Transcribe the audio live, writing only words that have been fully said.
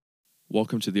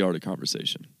Welcome to the Art of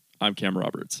Conversation. I'm Cam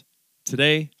Roberts.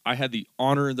 Today, I had the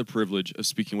honor and the privilege of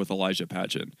speaking with Elijah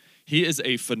PATCHEN. He is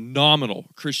a phenomenal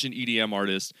Christian EDM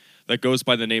artist that goes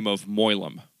by the name of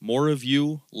MOYLOM. More of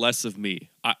you, less of me.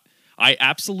 I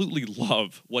absolutely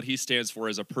love what he stands for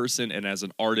as a person and as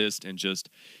an artist, and just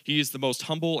he is the most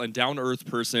humble and down-to-earth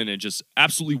person and just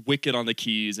absolutely wicked on the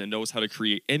keys and knows how to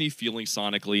create any feeling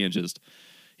sonically, and just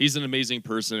he's an amazing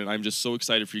person, and I'm just so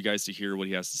excited for you guys to hear what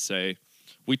he has to say.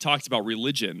 We talked about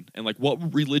religion and like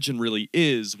what religion really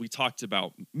is. We talked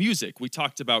about music. We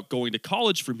talked about going to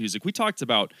college for music. We talked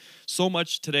about so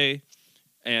much today,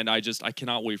 and I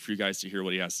cannot wait for you guys to hear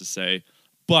what he has to say.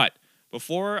 But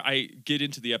before I get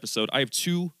into the episode, I have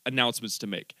two announcements to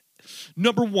make.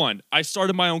 Number one, I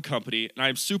started my own company, and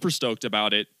I'm super stoked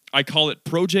about it. I call it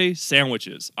ProJ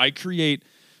Sandwiches. I create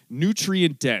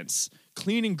nutrient-dense,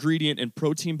 clean ingredient and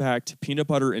protein-packed peanut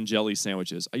butter and jelly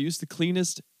sandwiches. I use the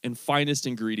cleanest and finest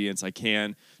ingredients I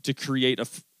can to create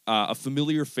a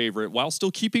familiar favorite while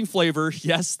still keeping flavor.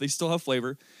 Yes, they still have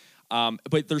flavor,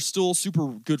 but they're still super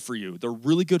good for you. They're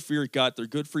really good for your gut. They're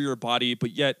good for your body,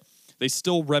 but yet they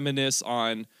still reminisce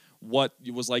on what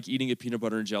it was like eating a peanut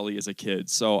butter and jelly as a kid.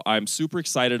 So I'm super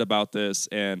excited about this,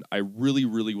 and I really,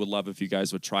 really would love if you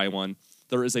guys would try one.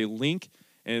 There is a link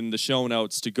in the show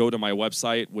notes to go to my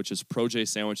website, which is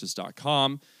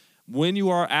projsandwiches.com. When you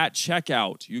are at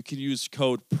checkout, you can use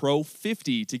code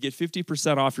PRO50 to get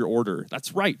 50% off your order.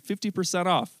 That's right, 50%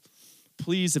 off.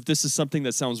 Please, if this is something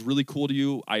that sounds really cool to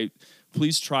you,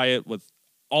 please try it with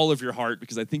all of your heart,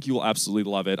 because I think you will absolutely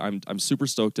love it. I'm super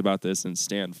stoked about this and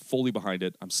stand fully behind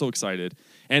it. I'm so excited.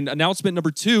 And announcement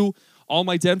number two, all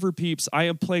my Denver peeps, I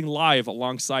am playing live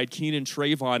alongside Keenan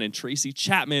Trayvon and Tracy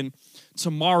Chapman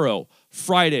tomorrow,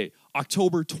 Friday,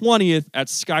 October 20th at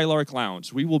Skylark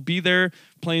Lounge. We will be there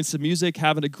playing some music,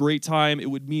 having a great time. It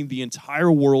would mean the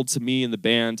entire world to me and the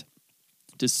band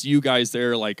to see you guys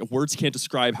there. Like, words can't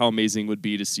describe how amazing it would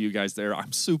be to see you guys there.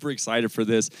 I'm super excited for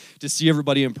this, to see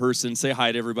everybody in person, say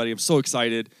hi to everybody. I'm so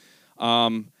excited.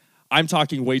 I'm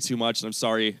talking way too much, and I'm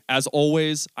sorry. As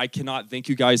always, I cannot thank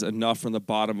you guys enough from the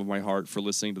bottom of my heart for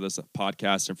listening to this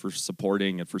podcast and for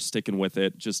supporting and for sticking with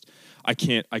it. I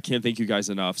can't thank you guys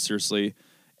enough, seriously.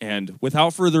 And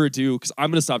without further ado, because I'm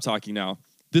going to stop talking now,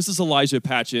 this is Elijah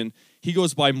PATCHEN. He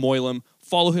goes by MOYLOM.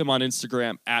 Follow him on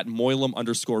Instagram at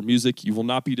MOYLOM_music. You will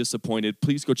not be disappointed.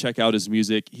 Please go check out his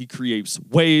music. He creates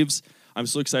waves. I'm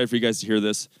so excited for you guys to hear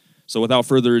this. So without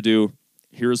further ado,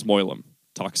 here's MOYLOM.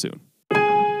 Talk soon.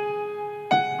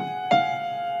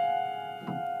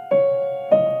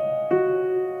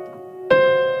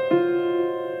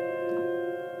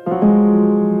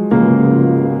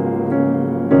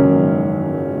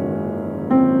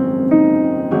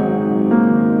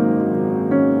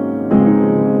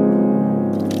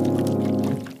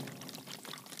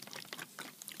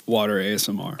 Water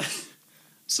ASMR.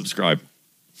 Subscribe.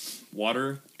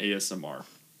 Water ASMR.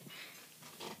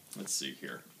 Let's see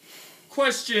here.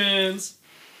 Questions.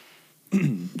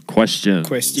 Questions.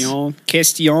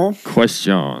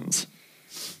 Questions.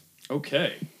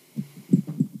 Okay.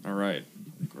 All right.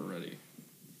 I think we're ready.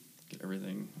 Get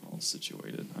everything all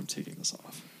situated. I'm taking this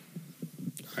off.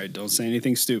 All right, don't say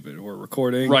anything stupid. We're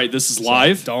recording. Right, this is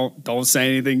live. So don't say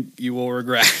anything you will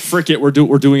regret. Frick it, we're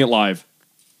doing it live.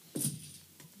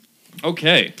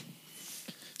 Okay.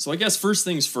 So I guess first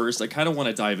things first, I kind of want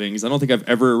to dive in because I don't think I've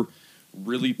ever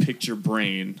really picked your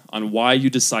brain on why you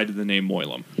decided the name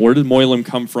MOYLOM. Where did MOYLOM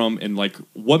come from, and like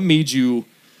what made you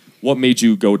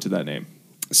go to that name?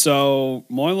 So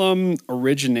MOYLOM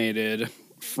originated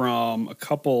from a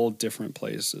couple different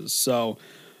places. So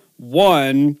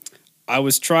one, I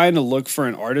was trying to look for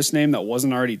an artist name that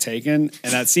wasn't already taken,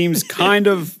 and that seems kind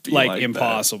of like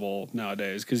impossible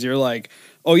nowadays, because you're like,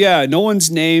 oh yeah, no one's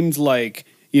named like,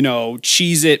 you know,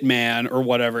 Cheez-It Man or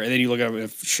whatever, and then you look at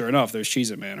it, sure enough, there's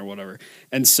Cheez-It Man or whatever.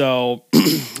 And so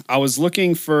I was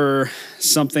looking for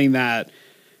something that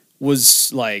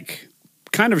was like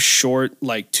kind of short,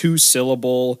 like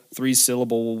 2-syllable,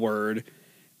 3-syllable word,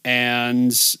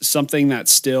 and something that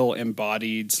still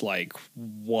embodied like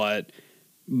what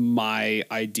my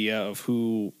idea of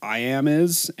who I am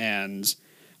is. And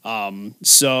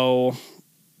so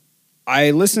I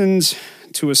listened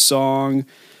to a song,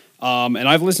 and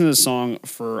I've listened to this song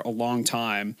for a long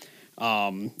time.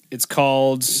 It's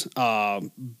called, I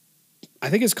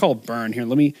think it's called Burn. Here,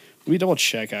 let me double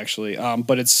check actually.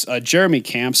 But it's a Jeremy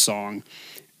Camp song,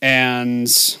 and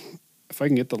if I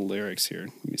can get the lyrics here,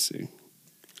 let me see.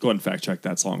 Go ahead and fact check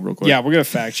that song real quick. Yeah, we're gonna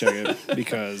fact check it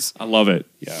because I love it.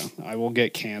 Yeah, I will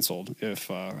get canceled if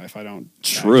I don't.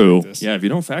 True. Fact check this. Yeah, if you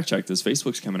don't fact check this,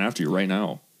 Facebook's coming after you right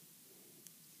now.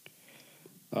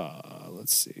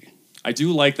 Let's see. I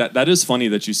do like that. That is funny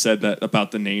that you said that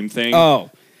about the name thing. Oh,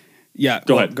 yeah.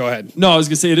 Go ahead. Go ahead. No, I was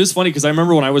gonna say it is funny because I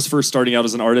remember when I was first starting out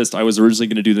as an artist, I was originally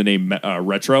gonna do the name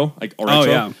retro, like retro. Oh,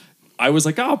 yeah. I was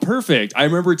like, oh, perfect. I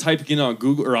remember typing in on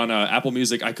Google or on Apple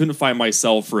Music. I couldn't find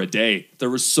myself for a day. There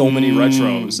were so many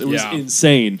retros. It was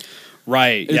insane.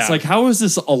 Right. It's like, how is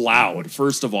this allowed?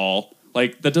 First of all,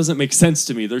 like that doesn't make sense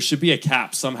to me. There should be a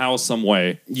cap somehow, some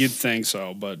way. You'd think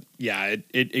so, but yeah,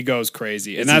 it goes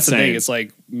crazy. And It's that's insane. the thing. It's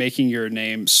like making your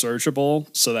name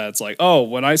searchable so that it's like, oh,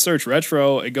 when I search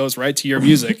retro, it goes right to your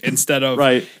music instead of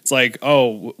Right. It's like,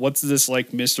 oh, what's this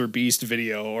like Mr. Beast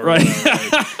video or Right.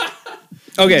 whatever. Like,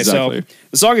 okay, Exactly. so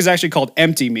the song is actually called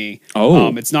Empty Me.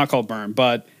 Oh. It's not called Burn,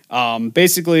 but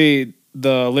basically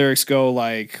the lyrics go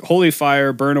like, holy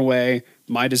fire, burn away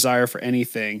my desire for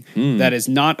anything that is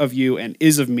not of you and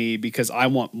is of me because I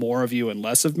want more of you and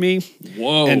less of me.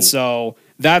 Whoa. And so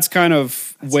that's kind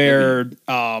of where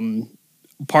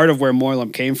part of where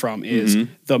MOYLOM came from is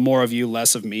the more of you,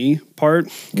 less of me part.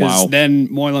 Because Wow. then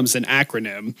MOYLOM's an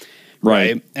acronym.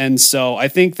 Right. And so I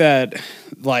think that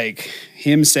like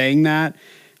him saying that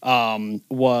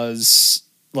was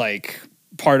like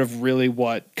part of really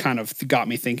what kind of got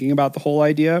me thinking about the whole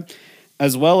idea,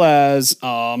 as well as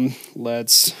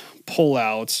let's pull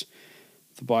out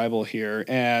the Bible here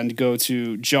and go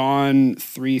to John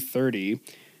 3:30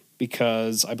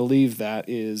 because I believe that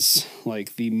is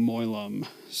like the MOYLOM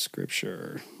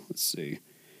scripture. Let's see.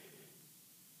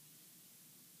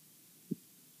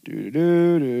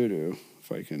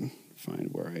 If I can find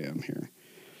where I am here.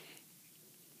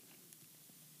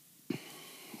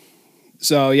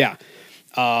 So yeah,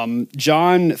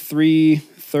 John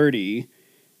 3:30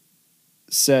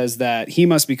 says that he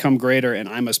must become greater and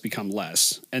I must become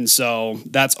less. And so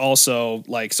that's also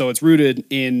like, so it's rooted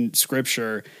in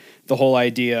scripture, the whole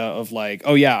idea of like,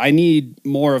 oh yeah, I need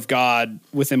more of God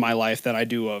within my life than I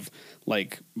do of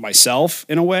like myself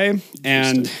in a way.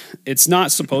 And it's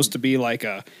not supposed to be like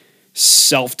a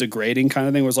self-degrading kind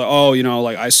of thing where it's like, oh, you know,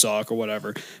 like I suck or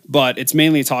whatever. But it's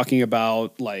mainly talking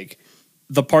about like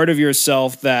the part of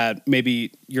yourself that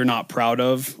maybe you're not proud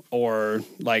of, or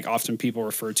like often people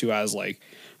refer to as like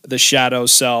the shadow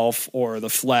self or the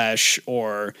flesh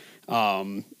or,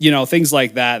 you know, things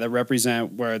like that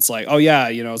represent where it's like, oh yeah,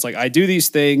 you know, it's like I do these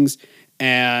things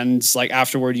and like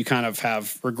afterward you kind of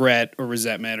have regret or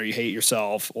resentment or you hate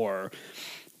yourself or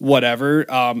whatever.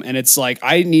 And it's like,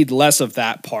 I need less of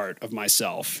that part of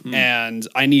myself and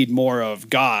I need more of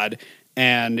God.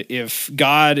 And if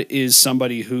God is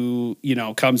somebody who, you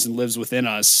know, comes and lives within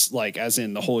us, like as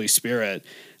in the Holy Spirit,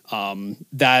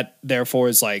 that therefore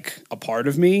is like a part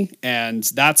of me. And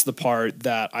that's the part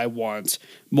that I want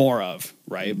more of.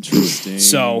 Right. Interesting.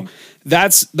 So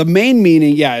that's the main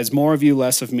meaning. Yeah. Is more of you,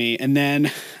 less of me. And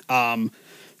then,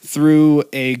 through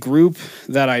a group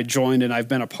that I joined and I've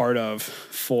been a part of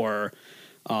for,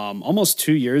 almost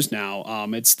 2 years now.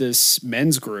 It's this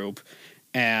men's group.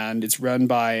 And it's run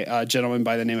by a gentleman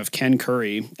by the name of Ken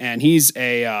Curry, and he's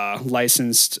a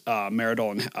licensed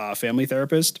marital and family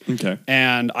therapist. Okay.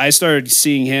 And I started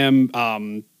seeing him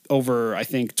over, I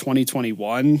think,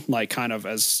 2021, like kind of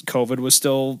as COVID was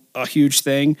still a huge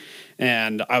thing.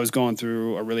 And I was going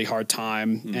through a really hard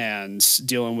time and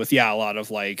dealing with, a lot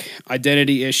of like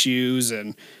identity issues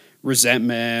and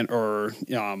resentment or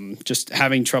just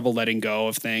having trouble letting go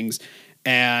of things.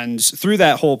 And through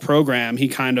that whole program, he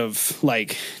kind of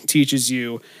like teaches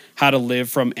you how to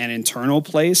live from an internal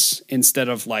place instead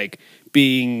of like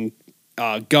being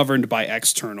governed by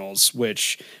externals,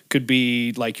 which could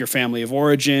be like your family of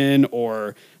origin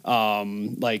or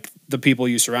like the people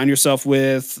you surround yourself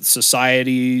with,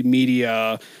 society,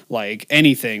 media, like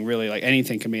anything really, like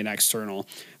anything can be an external.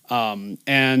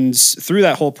 And through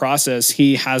that whole process,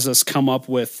 he has us come up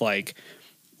with like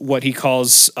what he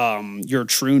calls your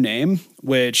true name,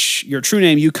 which your true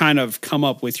name you kind of come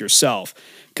up with yourself.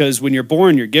 Because when you're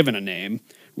born, you're given a name,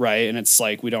 right? And it's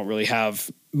like we don't really have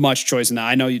much choice in that.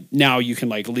 I know now you can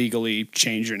like legally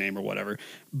change your name or whatever,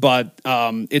 but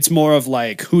it's more of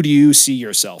like, who do you see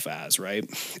yourself as, right?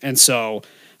 And so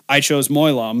I chose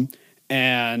MOYLOM,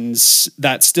 and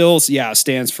that still,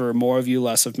 stands for more of you,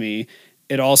 less of me.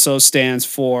 It also stands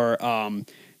for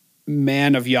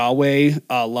man of Yahweh,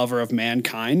 lover of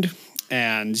mankind,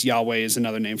 and Yahweh is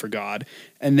another name for God.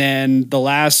 And then the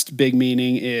last big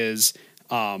meaning is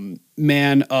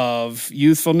man of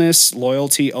youthfulness,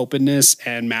 loyalty, openness,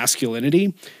 and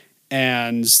masculinity.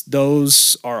 And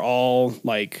those are all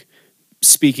like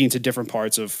speaking to different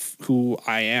parts of who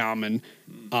I am and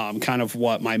kind of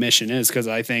what my mission is. Because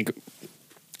I think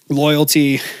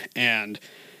loyalty and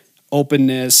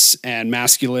openness and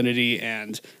masculinity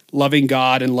and loving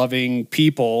God and loving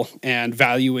people and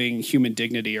valuing human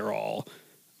dignity are all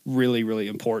really, really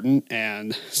important,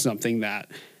 and something that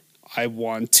I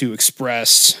want to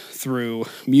express through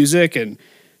music and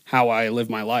how I live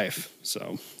my life.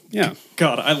 So, yeah.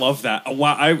 God, I love that.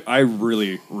 Wow, I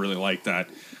really, really like that.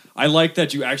 I like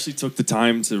that you actually took the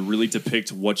time to really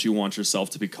depict what you want yourself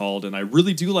to be called, and I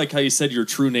really do like how you said your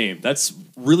true name. That's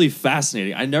really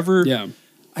fascinating. I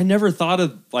never thought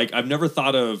of I've never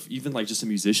thought of even like just a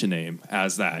musician name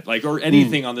as that, like, or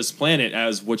anything on this planet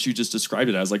as what you just described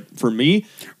it as. Like for me,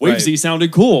 Wavesy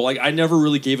sounded cool. Like I never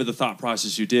really gave it the thought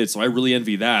process you did, so I really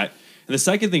envy that. And the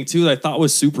second thing too that I thought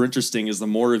was super interesting is the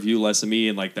more of you, less of me,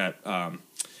 and like that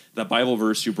that Bible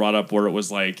verse you brought up where it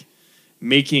was like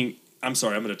making. I'm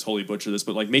sorry, I'm going to totally butcher this,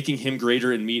 but like making him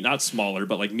greater and me, not smaller,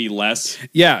 but like me less.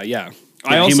 Yeah.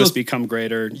 He must become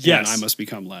greater, yes, and I must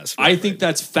become less. I think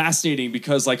that's fascinating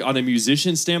because, like, on a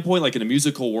musician standpoint, like in a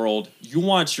musical world, you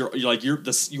want your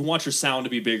sound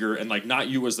to be bigger, and like not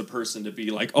you as the person to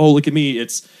be like, oh, look at me,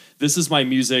 this is my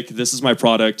music, this is my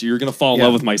product. You're gonna fall in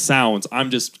love with my sounds. I'm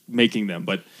just making them,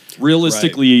 but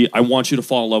realistically, I want you to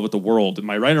fall in love with the world. Am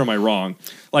I right or am I wrong?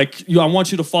 Like, I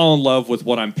want you to fall in love with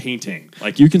what I'm painting.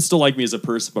 Like, you can still like me as a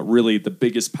person, but really the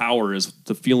biggest power is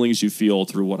the feelings you feel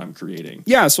through what I'm creating.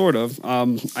 Yeah, sort of.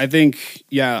 I think,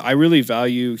 I really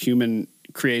value human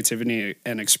creativity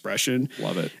and expression.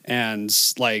 Love it. And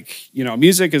like,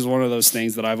 music is one of those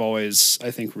things that I've always,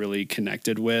 I think, really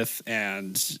connected with.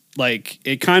 And like,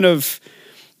 it kind of,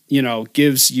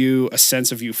 gives you a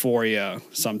sense of euphoria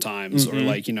sometimes, or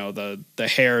like, the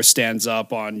hair stands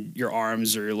up on your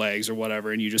arms or your legs or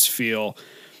whatever, and you just feel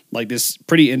like this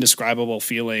pretty indescribable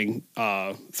feeling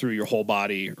through your whole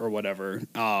body or whatever.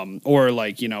 Or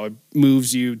like, it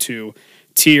moves you to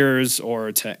tears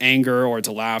or to anger or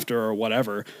to laughter or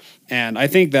whatever. And I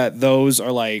think that those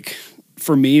are like,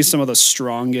 for me, some of the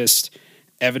strongest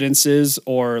evidences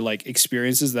or like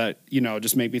experiences that,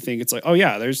 just make me think it's like, oh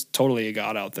yeah, there's totally a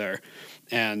God out there.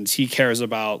 And he cares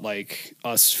about like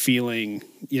us feeling,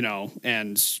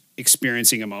 and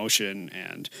experiencing emotion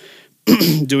and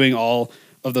doing all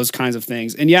of those kinds of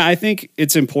things. And yeah, I think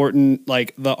it's important,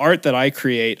 like the art that I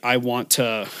create, I want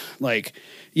to like,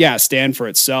 stand for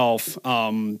itself.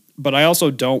 But I also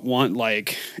don't want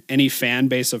like any fan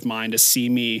base of mine to see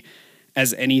me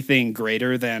as anything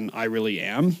greater than I really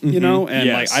am, and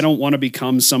like, I don't want to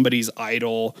become somebody's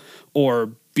idol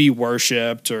or be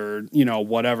worshipped or,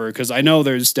 whatever. Cause I know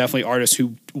there's definitely artists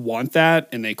who want that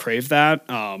and they crave that.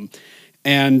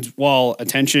 And while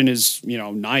attention is,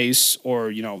 nice,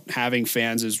 or, having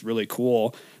fans is really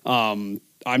cool, I'm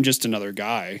just another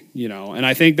guy, and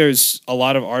I think there's a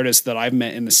lot of artists that I've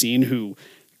met in the scene who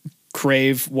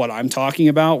crave what I'm talking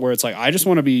about, where it's like, I just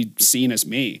want to be seen as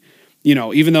me,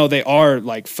 even though they are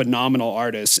like phenomenal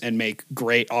artists and make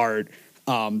great art,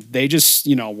 they just,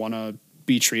 want to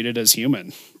be treated as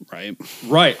human. Right.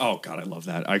 Right. Oh God, I love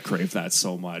that. I crave that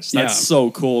so much. That's so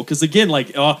cool. Cause again,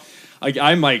 like,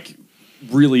 I'm like,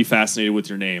 really fascinated with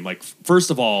your name. Like, first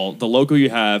of all, the logo you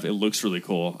have, it looks really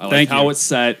cool. I like how it's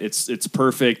set. It's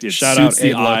perfect. It suits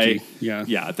the eye.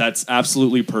 Yeah, that's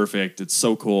absolutely perfect. It's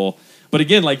so cool. But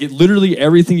again, like, it literally,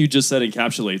 everything you just said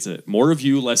encapsulates it. More of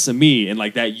you, less of me. And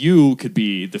like, that you could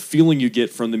be the feeling you get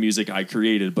from the music I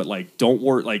created. But like, don't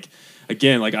worry. Like,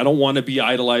 again, like, I don't want to be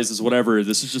idolized as whatever.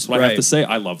 This is just what I have to say.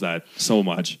 I love that so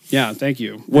much. Yeah, thank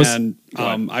you.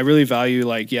 I really value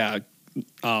like,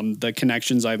 the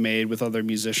connections I've made with other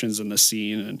musicians in the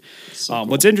scene. And cool.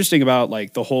 What's interesting about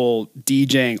like the whole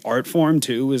DJing art form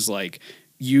too is like,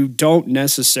 you don't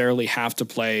necessarily have to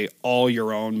play all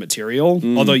your own material,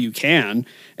 although you can,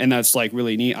 and that's like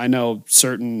really neat. I know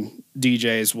certain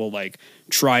DJs will like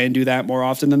try and do that more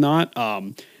often than not,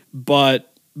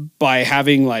 but by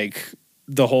having like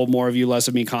the whole more of you, less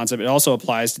of me concept, it also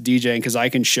applies to DJing, because I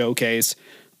can showcase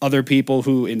other people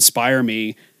who inspire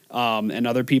me and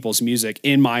other people's music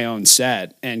in my own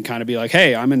set, and kind of be like,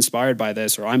 hey, I'm inspired by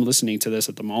this, or I'm listening to this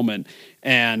at the moment,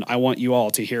 and I want you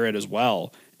all to hear it as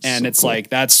well. And it's cool.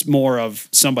 Like, that's more of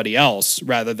somebody else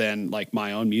rather than like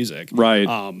my own music. Right.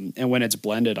 And when it's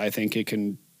blended, I think it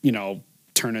can,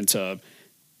 turn into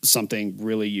something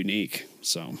really unique.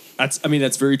 So that's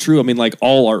very true. I mean, like,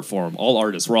 all art form, all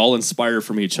artists, we're all inspired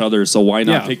from each other. So why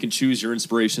not pick and choose your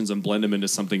inspirations and blend them into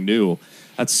something new?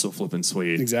 That's so flippin'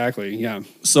 sweet. Exactly. Yeah.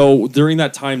 So during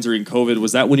that time, during COVID,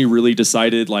 was that when you really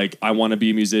decided, like, I want to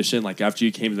be a musician? Like, after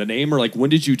you came to the name, or like, when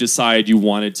did you decide you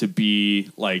wanted to be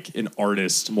like an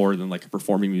artist more than like a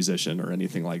performing musician or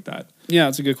anything like that? Yeah,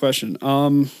 that's a good question.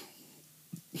 I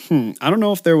don't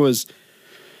know if there was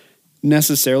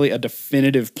necessarily a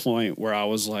definitive point where I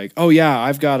was like, oh yeah,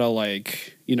 I've got to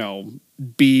like, you know,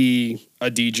 be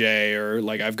a DJ or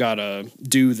like I've got to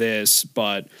do this.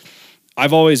 But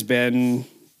I've always been,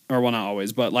 or well, not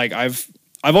always, but like I've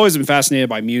always been fascinated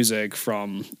by music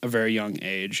from a very young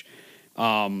age.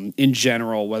 In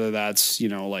general, whether that's, you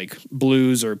know, like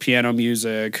blues or piano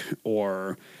music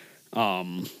or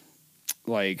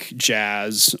like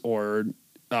jazz or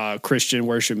Christian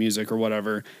worship music or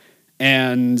whatever.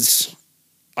 And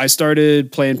I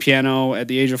started playing piano at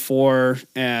the age of 4,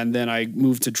 and then I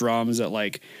moved to drums at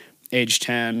like age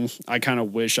 10. I kind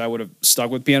of wish I would have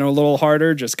stuck with piano a little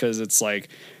harder, just because it's like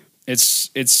it's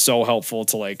so helpful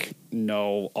to like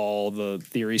know all the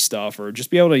theory stuff, or just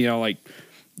be able to, you know, like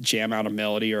jam out a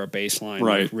melody or a bass line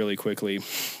like really quickly.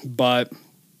 But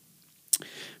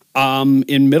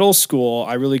in middle school,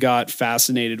 I really got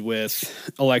fascinated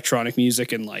with electronic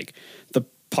music and like the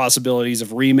possibilities of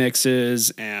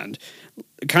remixes and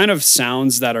kind of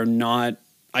sounds that are not,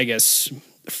 I guess,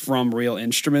 from real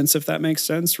instruments, if that makes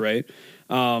sense, right?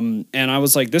 And I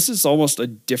was like, this is almost a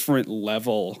different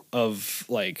level of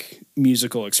like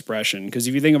musical expression. Because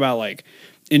if you think about like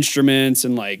instruments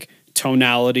and like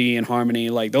tonality and harmony,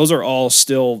 like those are all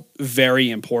still very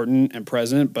important and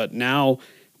present. But now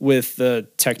with the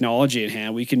technology at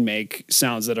hand, we can make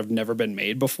sounds that have never been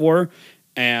made before.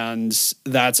 And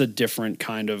that's a different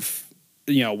kind of,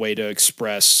 you know, way to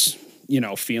express, you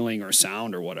know, feeling or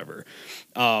sound or whatever.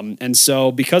 And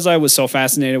so because I was so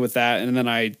fascinated with that, and then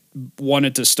I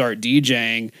wanted to start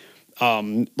DJing,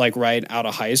 like right out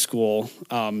of high school,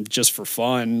 just for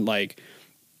fun, like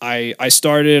I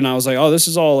started and I was like, oh, this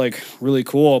is all like really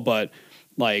cool, but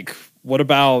like, what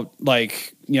about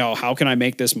like, you know, how can I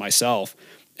make this myself?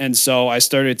 And so I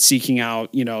started seeking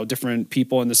out, you know, different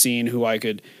people in the scene who I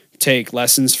could take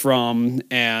lessons from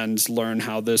and learn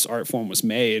how this art form was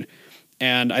made.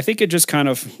 And I think it just kind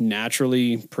of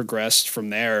naturally progressed from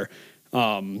there,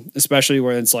 especially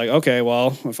where it's like, okay,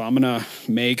 well, if I'm going to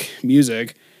make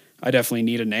music, I definitely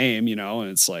need a name, you know,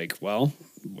 and it's like, well,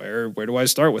 where do I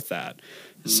start with that?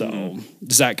 So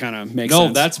does that kind of make sense?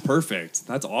 No, that's perfect.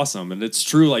 That's awesome. And it's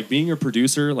true. Like being a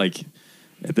producer, like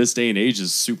at this day and age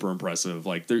is super impressive.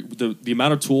 Like the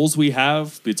amount of tools we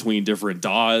have between different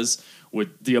DAWs,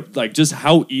 with the like just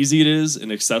how easy it is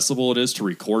and accessible it is to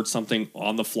record something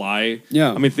on the fly.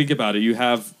 Yeah. I mean, think about it. You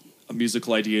have a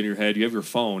musical idea in your head. You have your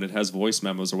phone. It has voice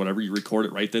memos or whatever. You record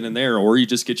it right then and there. Or you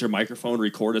just get your microphone,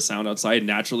 record a sound outside,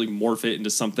 naturally morph it into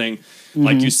something,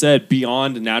 like you said,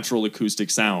 beyond natural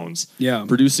acoustic sounds. Yeah.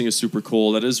 Producing is super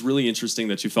cool. That is really interesting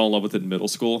that you fell in love with it in middle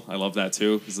school. I love that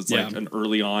too, because it's like an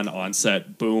early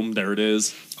onset, boom, there it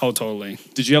is. Oh, totally.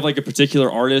 Did you have like a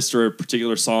particular artist or a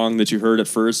particular song that you heard at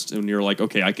first and you're like,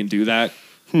 okay, I can do that?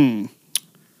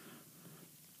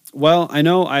 Well, I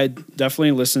know I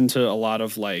definitely listened to a lot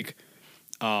of like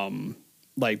The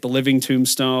Living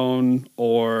Tombstone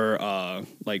or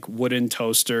like Wooden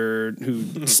Toaster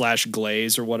who slash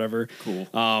Glaze or whatever. Cool.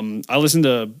 I listened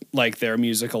to like their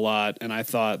music a lot, and I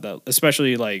thought that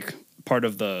especially like part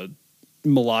of the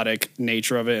melodic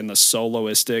nature of it and the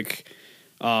soloistic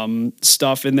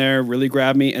stuff in there really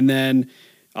grabbed me. And then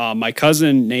my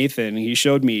cousin Nathan, he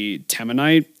showed me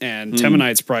Temanite, and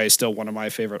Temanite's probably still one of my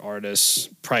favorite artists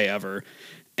probably ever.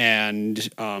 And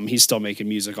he's still making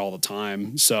music all the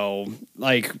time. So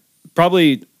like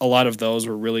probably a lot of those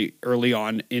were really early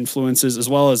on influences, as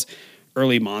well as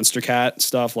early Monster Cat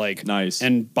stuff. Like nice.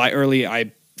 And by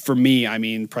early, for me, I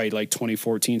mean probably like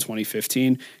 2014,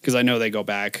 2015, because I know they go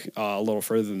back a little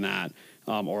further than that,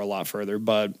 or a lot further.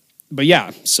 But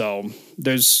yeah, so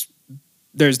there's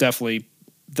definitely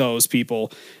those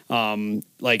people,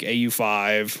 like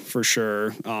AU5 for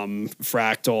sure,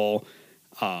 Fractal,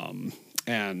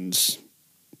 and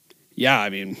yeah, I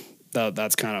mean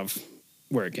that's kind of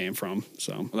where it came from.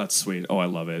 So well, that's sweet. Oh, I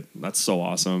love it. That's so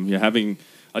awesome. Yeah, having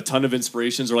a ton of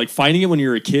inspirations, or like finding it when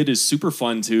you're a kid is super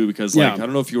fun too, because like I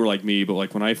don't know if you were like me, but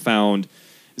like when I found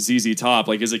ZZ Top,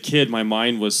 like as a kid, my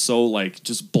mind was so like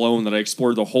just blown that I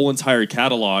explored the whole entire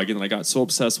catalog, and then I got so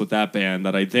obsessed with that band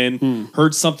that I then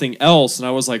heard something else, and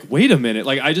I was like, wait a minute,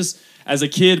 like I just, as a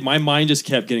kid, my mind just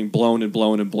kept getting blown and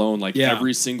blown and blown, like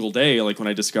every single day. Like when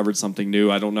I discovered something new,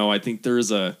 I don't know, I think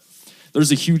there's a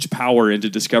huge power into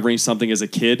discovering something as a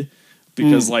kid,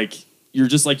 because like you're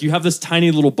just like, you have this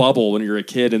tiny little bubble when you're a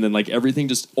kid, and then like everything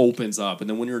just opens up, and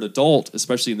then when you're an adult,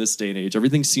 especially in this day and age,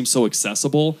 everything seems so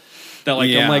accessible that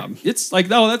like I'm like, it's like,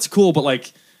 oh, that's cool, but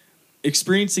like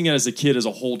experiencing it as a kid is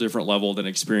a whole different level than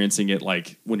experiencing it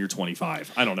like when you're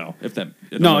 25. I don't know if that.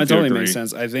 No, it totally makes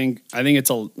sense. I think it's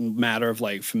a matter of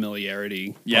like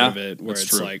familiarity part of it, where it's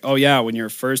true. like, oh yeah, when you're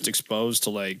first exposed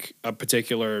to like a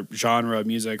particular genre of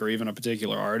music or even a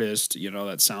particular artist, you know,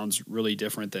 that sounds really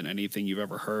different than anything you've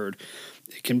ever heard.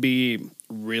 It can be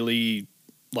really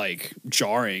like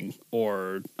jarring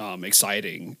or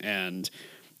exciting, and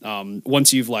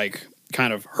once you've like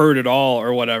kind of heard it all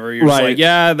or whatever, you're just like,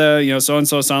 yeah, the, you know, so and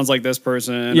so sounds like this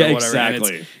person, yeah, or whatever.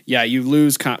 exactly. And you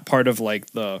lose part of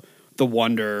like the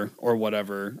wonder or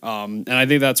whatever. And I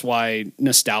think that's why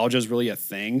nostalgia is really a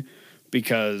thing,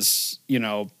 because, you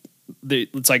know,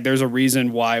 it's like there's a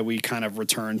reason why we kind of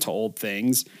return to old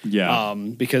things. Yeah.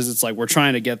 Because it's like we're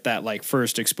trying to get that like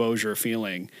first exposure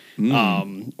feeling,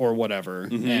 or whatever.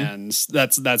 And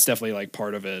that's definitely like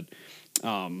part of it.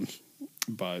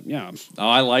 But yeah. Oh,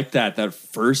 I like that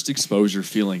first exposure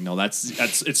feeling. No, that's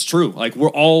it's true. Like we're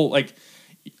all like,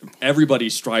 everybody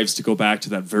strives to go back to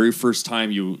that very first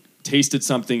time you tasted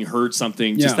something, heard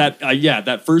something. Just that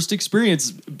that first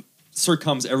experience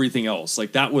circums everything else.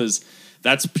 Like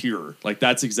that's pure. Like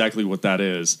that's exactly what that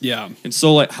is. Yeah. And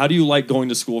so like, how do you like going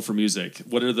to school for music?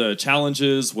 What are the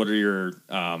challenges? What are your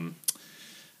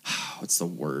what's the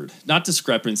word? Not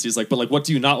discrepancies, like, but like, what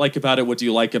do you not like about it? What do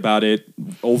you like about it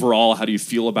overall? How do you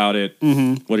feel about it?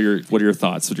 What are your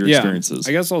thoughts? What are your experiences?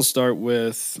 I guess I'll start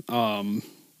with,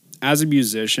 as a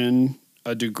musician,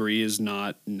 a degree is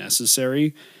not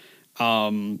necessary.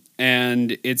 And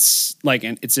it's like,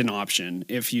 it's an option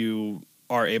if you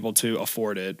are able to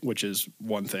afford it, which is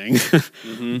one thing.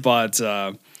 But,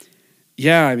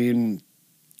 yeah, I mean,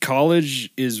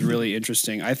 college is really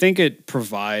interesting. I think it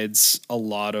provides a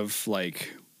lot of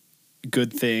like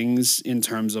good things in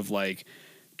terms of like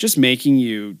just making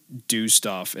you do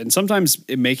stuff, and sometimes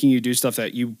making you do stuff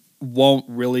that you won't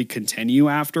really continue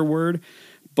afterward,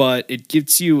 but it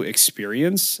gives you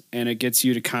experience and it gets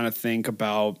you to kind of think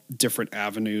about different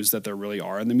avenues that there really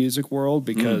are in the music world,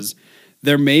 because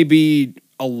there may be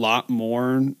a lot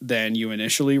more than you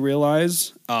initially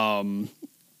realize.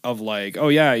 Of like, oh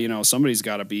yeah, you know, somebody's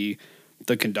got to be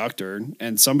the conductor,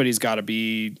 and somebody's got to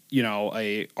be, you know,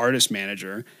 a artist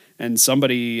manager, and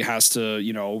somebody has to,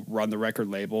 you know, run the record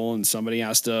label, and somebody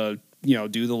has to, you know,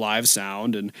 do the live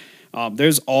sound, and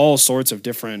there's all sorts of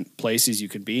different places you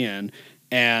could be in,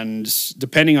 and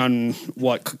depending on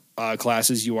what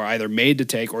classes you are either made to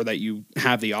take or that you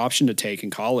have the option to take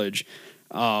in college,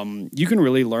 you can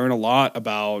really learn a lot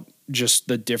about just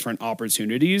the different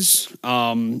opportunities,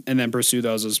 and then pursue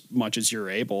those as much as you're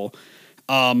able.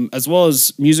 As well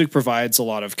as music provides a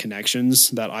lot of connections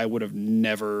that I would have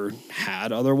never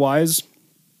had otherwise.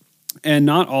 And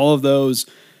not all of those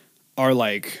are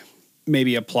like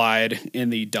maybe applied in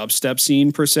the dubstep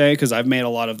scene per se, because I've made a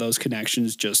lot of those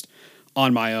connections just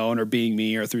on my own or being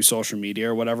me or through social media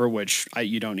or whatever, which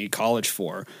you don't need college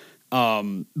for.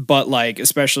 But like,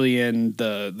 especially in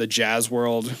the jazz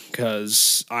world,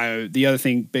 because the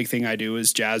other big thing I do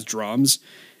is jazz drums,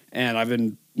 and I've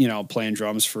been, you know, playing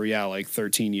drums for like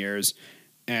 13 years,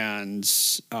 and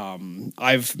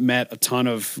I've met a ton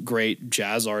of great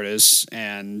jazz artists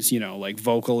and, you know, like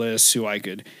vocalists who I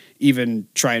could even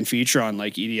try and feature on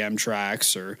like EDM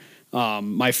tracks, or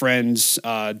my friend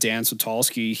Dan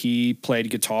Sotalski, he played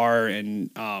guitar and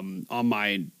on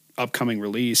my upcoming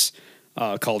release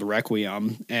called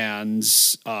Requiem, and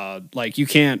like you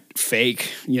can't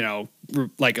fake, you know,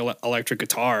 like electric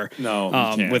guitar with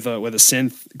a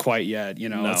synth quite yet, you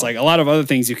know. It's like a lot of other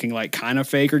things you can like kind of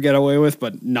fake or get away with,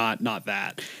 but not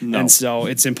that. And so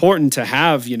it's important to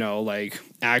have, you know, like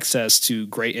access to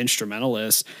great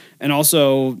instrumentalists, and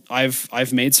also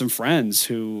I've made some friends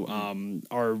who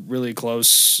are really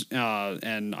close,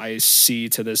 and I see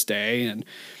to this day, and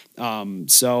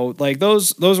so like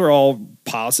those are all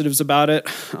positives about it.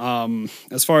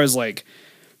 As far as like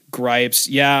gripes,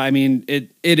 yeah, I mean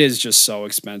it is just so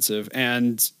expensive,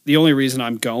 and the only reason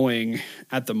I'm going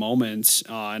at the moment,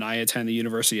 and I attend the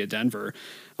University of Denver,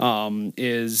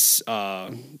 is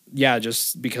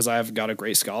just because I've got a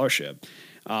great scholarship.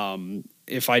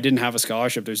 If I didn't have a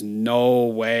scholarship, there's no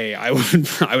way I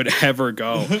would ever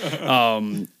go.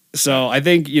 So I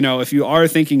think, you know, if you are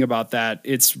thinking about that,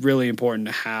 it's really important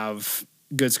to have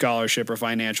good scholarship or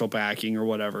financial backing or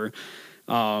whatever.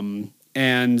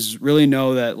 And really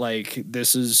know that like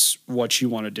this is what you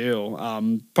want to do.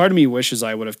 Part of me wishes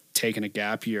I would have taken a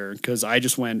gap year, because I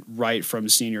just went right from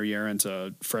senior year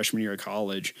into freshman year of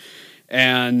college.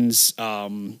 And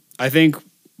I think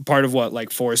part of what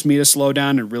like forced me to slow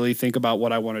down and really think about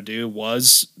what I want to do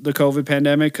was the COVID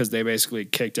pandemic, because they basically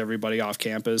kicked everybody off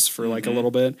campus for like a little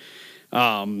bit.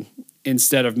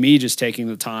 instead of me just taking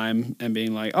the time and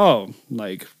being like, oh,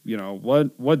 like, you know,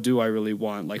 what do I really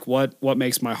want? Like what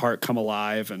makes my heart come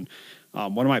alive, and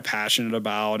what am I passionate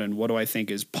about, and what do I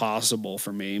think is possible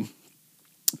for me?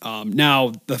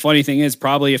 Now, the funny thing is,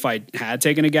 probably if I had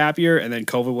taken a gap year and then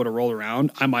COVID would have rolled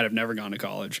around, I might have never gone to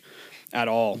college at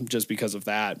all just because of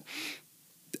that.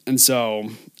 And so,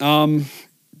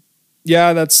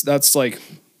 yeah, that's like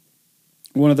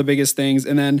one of the biggest things.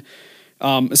 And then,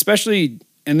 especially,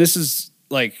 and this is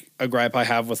like a gripe I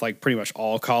have with like pretty much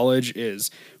all college,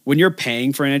 is when you're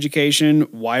paying for an education,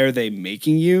 why are they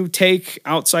making you take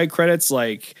outside credits?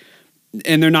 Like,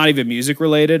 and they're not even music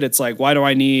related. It's like, why do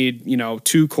I need,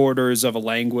 2 quarters of a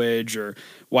language, or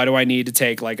why do I need to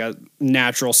take like a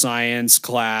natural science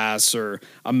class or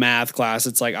a math class?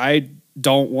 It's like, I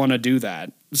don't want to do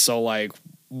that. So like,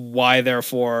 why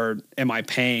therefore am I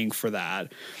paying for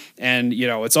that? And,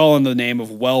 it's all in the name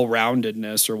of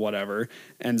well-roundedness or whatever.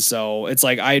 And so it's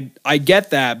like, I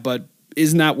get that, but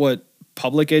isn't that what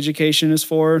public education is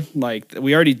for? Like,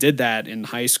 we already did that in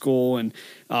high school and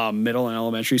middle and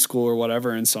elementary school or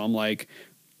whatever. And so I'm like,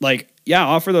 yeah,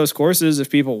 offer those courses if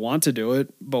people want to do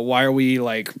it, but why are we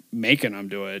like making them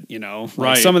do it? Like,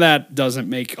 right. Some of that doesn't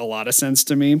make a lot of sense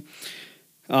to me.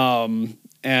 And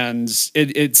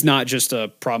it's not just a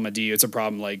problem at DU, it's a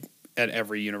problem like at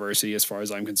every university as far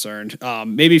as I'm concerned.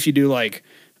 Maybe if you do like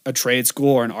a trade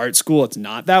school or an art school, it's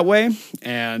not that way.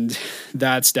 And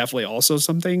that's definitely also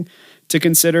something to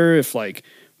consider if like,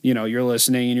 you're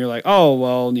listening and you're like, oh,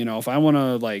 well, if I want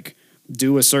to like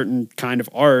do a certain kind of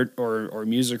art or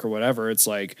music or whatever, it's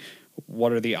like,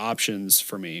 what are the options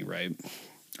for me? Right.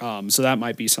 So that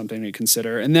might be something to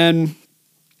consider. And then,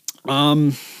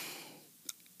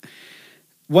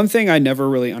 one thing I never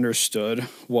really understood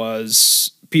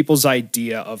was people's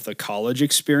idea of the college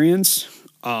experience,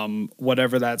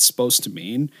 whatever that's supposed to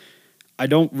mean. I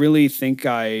don't really think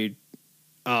I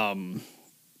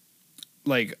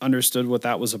like understood what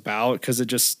that was about, because it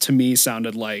just to me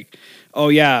sounded like, oh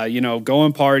yeah, go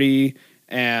and party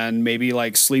and maybe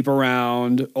like sleep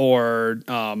around, or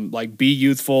like be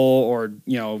youthful, or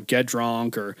get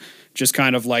drunk, or just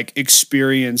kind of like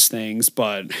experience things.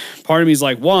 But part of me is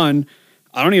like, one,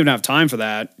 I don't even have time for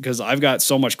that because I've got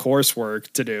so much coursework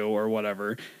to do or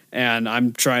whatever, and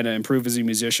I'm trying to improve as a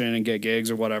musician and get gigs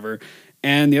or whatever.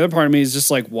 And the other part of me is just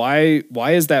like, why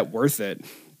is that worth it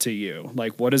to you?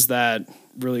 Like, what does that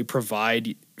really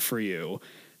provide for you,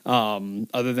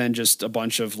 other than just a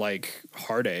bunch of like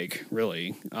heartache,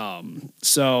 really?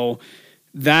 So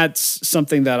that's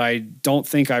something that I don't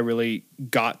think I really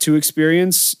got to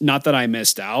experience. Not that I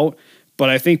missed out, but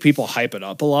I think people hype it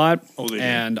up a lot,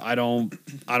 and I don't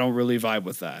really vibe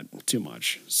with that too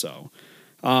much. So,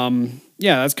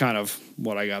 yeah, that's kind of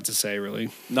what I got to say, really.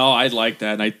 No, I like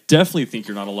that, and I definitely think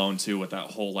you're not alone too with that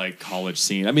whole like college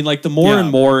scene. I mean, like the more and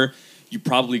more you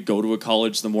probably go to a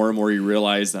college, the more and more you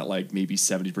realize that like maybe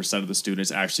 70% of the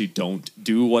students actually don't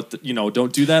do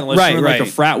don't do that unless you're in like a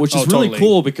frat, which is really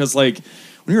cool, because like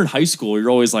when you're in high school, you're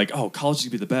always like, oh, college is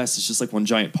gonna be the best. It's just like one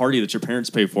giant party that your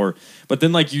parents pay for. But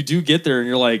then like you do get there and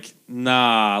you're like,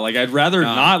 nah, like I'd rather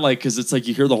not, like, because it's like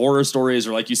you hear the horror stories,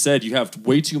 or like you said, you have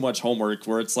way too much homework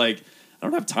where it's like, I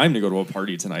don't have time to go to a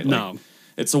party tonight. Like,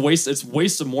 it's a waste. It's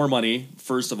waste of more money,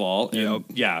 first of all. And,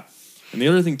 yeah. And the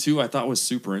other thing too, I thought was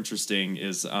super interesting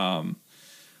is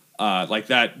like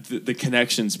that the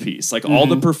connections piece. Like all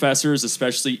the professors,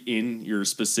 especially in your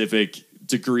specific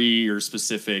degree or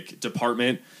specific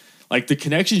department, like the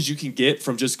connections you can get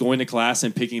from just going to class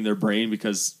and picking their brain,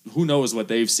 because who knows what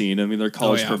they've seen. I mean, they're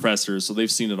college professors, so they've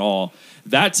seen it all.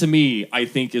 That to me, I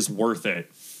think is worth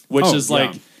it, which is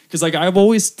like, because like I've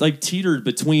always like teetered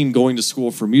between going to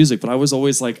school for music, but I was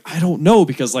always like, I don't know,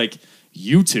 because like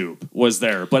YouTube was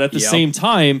there, but at the same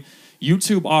time,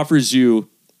 YouTube offers you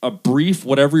a brief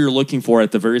whatever you're looking for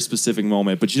at the very specific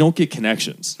moment, but you don't get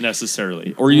connections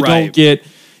necessarily, or you don't get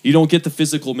the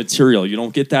physical material. You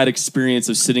don't get that experience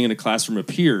of sitting in a classroom of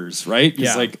peers, right?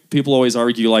 Because like people always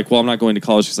argue like, well, I'm not going to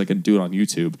college because I can do it on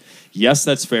YouTube. Yes,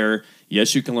 that's fair.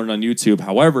 Yes, you can learn on YouTube.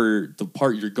 However, the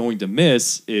part you're going to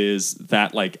miss is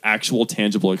that like actual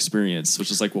tangible experience, which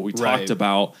is like what we talked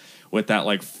about with that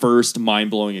like first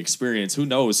mind-blowing experience. Who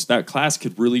knows? That class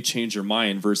could really change your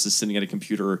mind versus sitting at a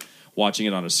computer watching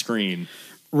it on a screen.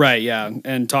 Right, yeah.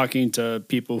 And talking to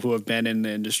people who have been in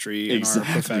the industry and are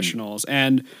professionals.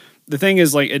 And the thing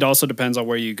is, like, it also depends on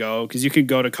where you go, because you could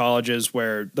go to colleges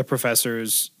where the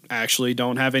professors actually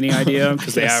don't have any idea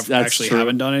because they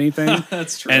haven't done anything.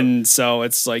 That's true. And so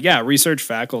it's like, yeah, research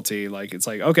faculty. Like, it's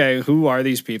like, okay, who are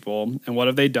these people and what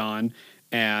have they done?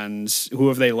 and who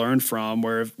have they learned from,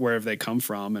 where have they come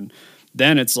from, and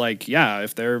then it's like, yeah,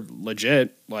 if they're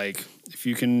legit, like if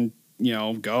you can,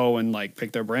 go and like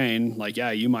pick their brain, like,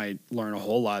 yeah, you might learn a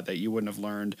whole lot that you wouldn't have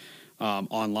learned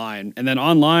online. And then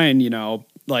online,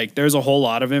 like there's a whole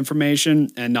lot of information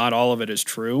and not all of it is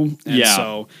true. And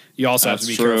so you also have to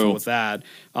be careful with that.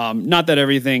 Not that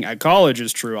everything at college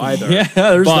is true either. Yeah,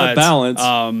 there's that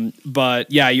balance.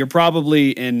 But yeah, you're probably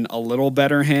in a little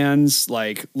better hands,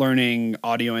 like learning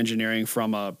audio engineering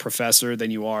from a professor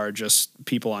than you are just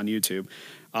people on YouTube.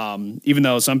 Even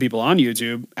though some people on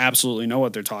YouTube absolutely know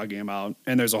what they're talking about,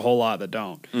 and there's a whole lot that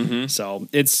don't. Mm-hmm. So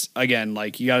it's, again,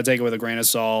 like you got to take it with a grain of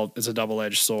salt. It's a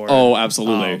double-edged sword. Oh,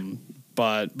 absolutely.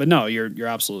 But no, you're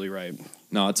absolutely right.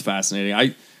 No, it's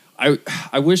fascinating.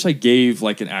 I wish I gave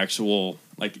like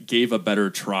gave a better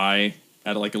try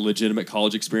at like a legitimate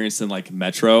college experience than like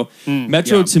Metro.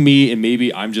 Metro to me, and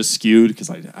maybe I'm just skewed because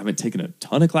I haven't taken a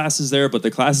ton of classes there, but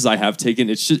the classes I have taken,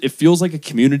 it feels like a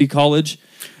community college.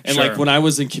 And like when I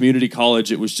was in community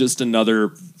college, it was just another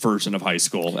version of high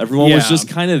school. Everyone was just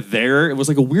kind of there. It was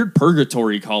like a weird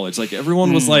purgatory college. Like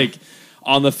everyone was like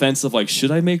on the fence of like,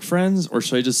 should I make friends or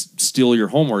should I just steal your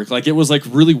homework? Like it was like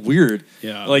really weird.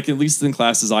 Yeah. Like at least in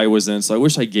classes I was in. So I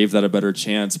wish I gave that a better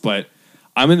chance, but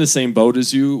I'm in the same boat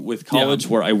as you with college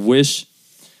where I wish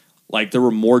like there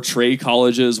were more trade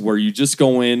colleges where you just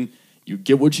go in, you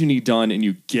get what you need done and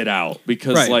you get out.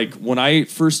 Because like when I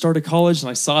first started college and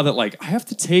I saw that like I have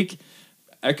to take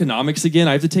economics again,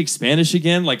 I have to take Spanish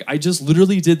again. Like I just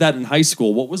literally did that in high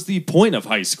school. What was the point of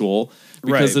high school?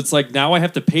 Because it's like now I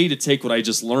have to pay to take what I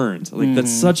just learned. Like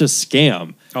that's such a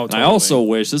scam. Oh, totally. And I also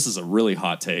wish, this is a really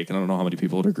hot take, and I don't know how many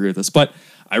people would agree with this, but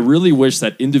I really wish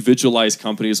that individualized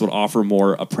companies would offer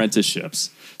more apprenticeships.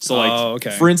 So like,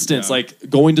 for instance, like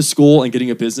going to school and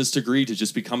getting a business degree to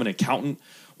just become an accountant.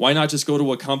 Why not just go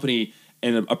to a company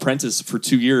and apprentice for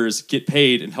 2 years, get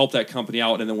paid, and help that company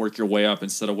out, and then work your way up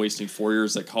instead of wasting 4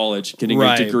 years at college, getting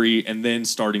a degree, and then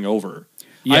starting over.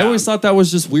 Yeah. I always thought that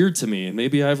was just weird to me, and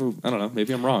maybe I don't know,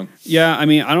 maybe I'm wrong. Yeah, I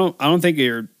mean, I don't think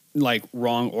you're like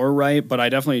wrong or right, but I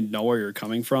definitely know where you're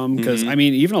coming from because I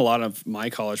mean, even a lot of my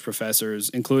college professors,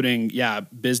 including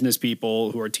business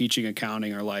people who are teaching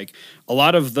accounting, are like, a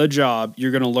lot of the job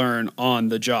you're going to learn on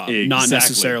the job, not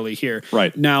necessarily here.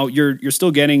 Right now, you're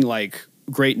still getting like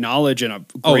great knowledge and a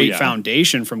great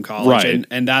foundation from college,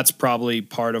 and that's probably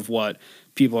part of what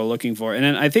people are looking for. And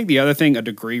then I think the other thing a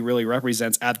degree really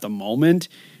represents at the moment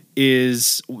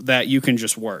is that you can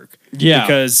just work. Yeah,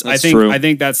 because I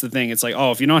think that's the thing. It's like,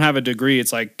 oh, if you don't have a degree,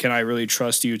 it's like, can I really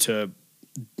trust you to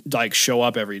like show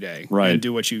up every day and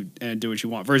do what you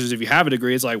want? Versus if you have a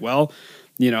degree, it's like, well,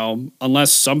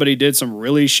 unless somebody did some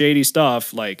really shady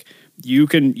stuff, like you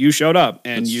showed up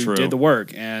and you did the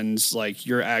work, and like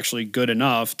you're actually good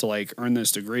enough to like earn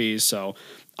this degree. So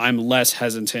I'm less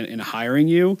hesitant in hiring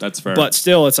you. That's fair. But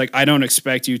still, it's like, I don't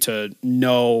expect you to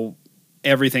know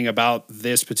everything about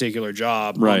this particular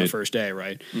job on the first day,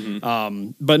 right?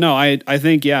 But no, I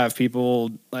think, if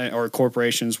people or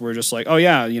corporations were just like, oh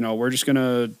yeah, we're just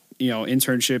gonna,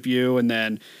 internship you and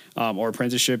then, or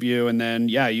apprenticeship you, and then,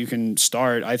 you can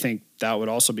start. I think that would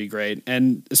also be great.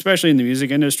 And especially in the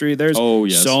music industry, there's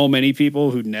so many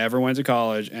people who never went to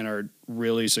college and are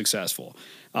really successful.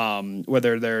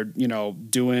 Whether they're,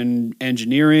 doing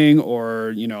engineering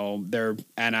or, they're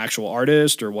an actual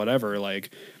artist or whatever,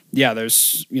 like,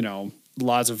 there's,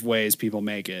 lots of ways people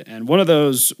make it. And one of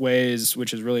those ways,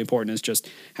 which is really important, is just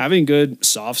having good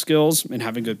soft skills and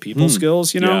having good people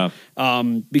skills,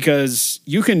 because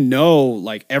you can know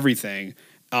like everything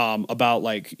about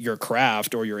like your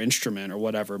craft or your instrument or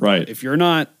whatever. But if you're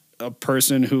not a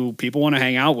person who people want to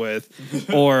hang out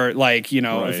with, or like,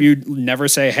 if you never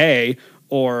say hey,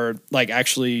 or like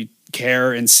actually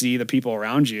care and see the people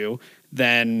around you,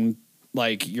 then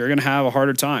like you're gonna have a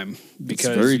harder time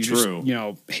because you just,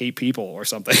 hate people or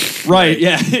something. Right?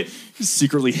 Yeah,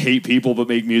 secretly hate people but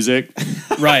make music.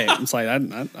 Right? It's like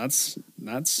that's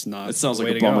not. It sounds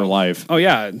like a bummer life. Oh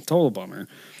yeah, total bummer.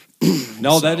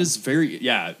 No, that is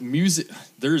music.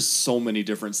 There's so many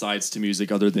different sides to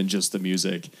music other than just the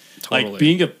music. Totally. Like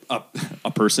being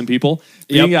a person, people.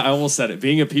 I almost said it.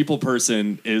 Being a people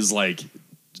person is like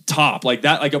top, like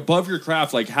that, like above your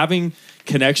craft, like having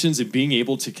connections and being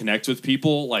able to connect with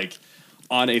people like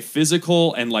on a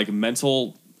physical and like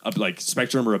mental like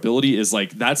spectrum or ability is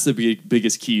like, that's the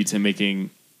biggest key to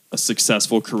making a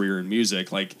successful career in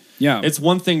music. Like, it's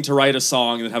one thing to write a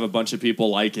song and have a bunch of people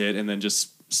like it and then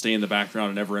just stay in the background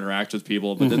and never interact with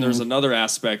people. But then there's another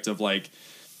aspect of like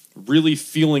really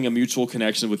feeling a mutual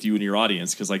connection with you and your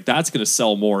audience, because like that's going to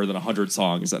sell more than 100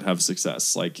 songs that have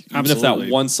success. Like even if that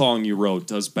one song you wrote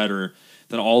does better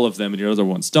then all of them and your other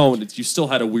ones don't, you still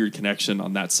had a weird connection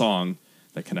on that song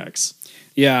that connects.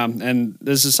 Yeah, and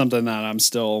this is something that I'm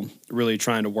still really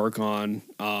trying to work on.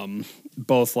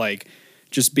 Both like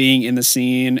just being in the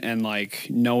scene and like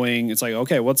knowing it's like,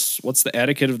 okay, what's the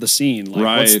etiquette of the scene?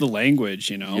 Like what's the language,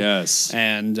 you know? Yes.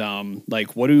 And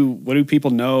like what do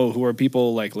people know? Who are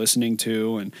people like listening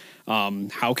to?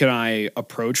 And how can I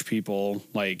approach people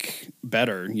like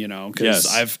better, you know? Because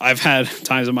I've had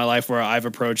times in my life where I've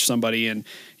approached somebody and,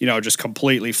 you know, just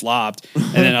completely flopped.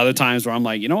 And then other times where I'm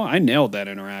like, you know, I nailed that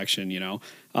interaction, you know?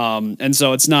 And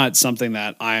so it's not something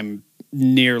that I'm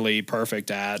nearly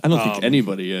perfect at. I don't think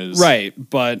anybody is. Right.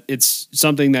 But it's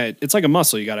something that it's like a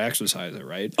muscle. You got to exercise it,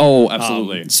 right? Oh,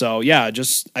 absolutely. So yeah,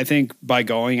 just I think by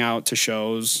going out to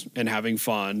shows and having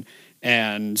fun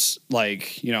and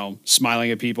like, you know,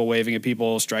 smiling at people, waving at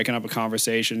people, striking up a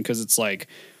conversation. Because it's like,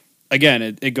 again,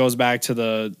 it goes back to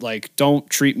the like, don't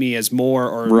treat me as more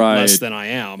or less than I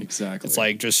am. Exactly. It's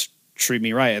like, just treat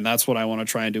me right. And that's what I want to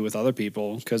try and do with other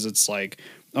people. Because it's like,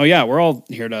 oh yeah, we're all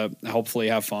here to hopefully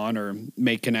have fun or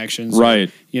make connections. Right.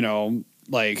 Or, you know,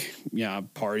 like, yeah,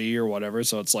 party or whatever.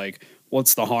 So it's like,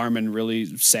 what's the harm in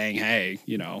really saying, hey,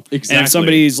 you know? Exactly. And if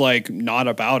somebody's like not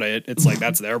about it, it's like,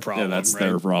 that's their problem. Yeah, that's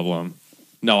their problem.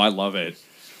 No, I love it.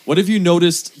 What have you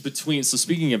noticed between, so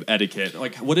speaking of etiquette,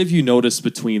 like what have you noticed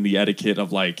between the etiquette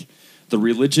of like the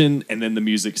religion and then the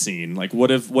music scene? Like what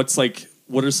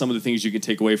are some of the things you can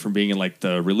take away from being in like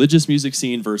the religious music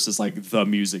scene versus like the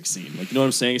music scene? Like, you know what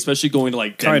I'm saying? Especially going to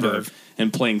like Denver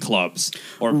and playing clubs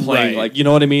or playing like, you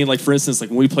know what I mean? Like for instance,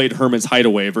 like when we played Herman's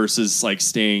Hideaway versus like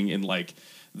staying in like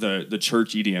the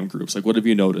church EDM groups. Like what have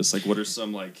you noticed? Like what are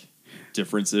some like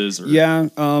differences? Or yeah.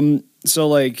 So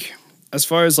like as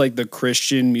far as like the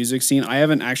Christian music scene, I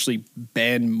haven't actually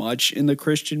been much in the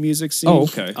Christian music scene. Oh,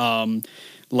 okay.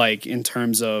 Like in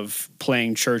terms of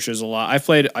playing churches a lot. I've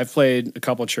played a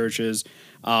couple churches,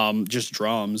 just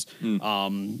drums,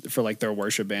 for like their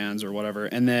worship bands or whatever.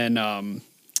 And then,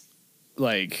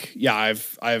 like, yeah,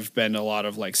 I've been to a lot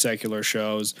of like secular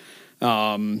shows.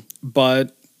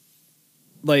 But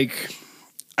like,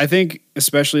 I think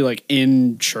especially like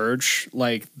in church,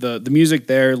 like the music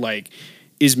there, like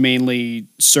is mainly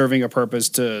serving a purpose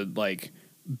to like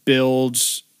build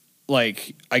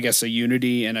like, I guess, a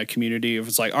unity and a community of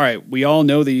it's like, all right, we all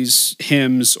know these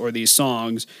hymns or these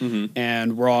songs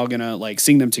and we're all gonna like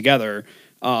sing them together.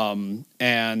 And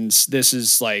this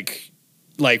is like,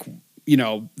 you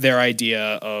know, their idea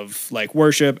of like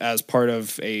worship as part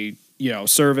of a, you know,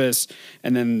 service.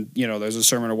 And then, you know, there's a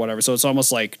sermon or whatever. So it's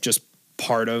almost like just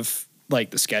part of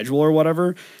like the schedule or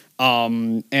whatever.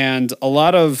 And a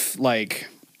lot of like,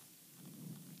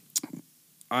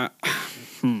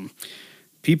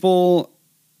 people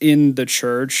in the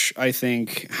church, I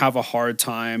think, have a hard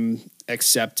time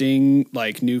accepting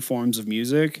like new forms of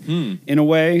music in a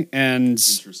way. And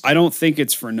I don't think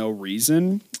it's for no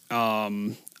reason.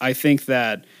 I think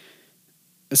that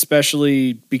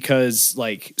especially because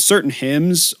like certain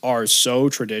hymns are so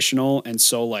traditional and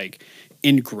so like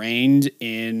ingrained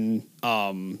in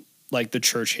like the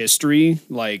church history,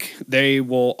 like they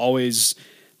will always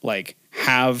like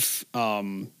have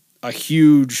a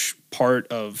huge part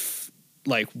of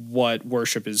like what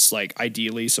worship is like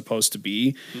ideally supposed to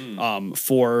be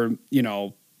for, you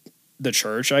know, the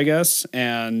church, I guess.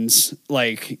 And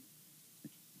like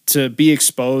to be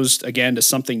exposed again to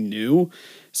something new,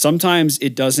 sometimes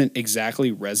it doesn't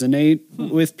exactly resonate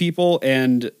with people.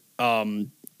 And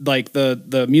like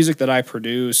the music that I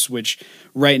produce, which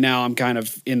right now I'm kind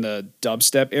of in the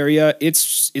dubstep area,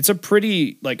 it's a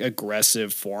pretty like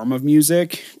aggressive form of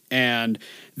music, and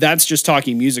that's just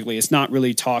talking musically. It's not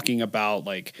really talking about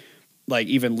like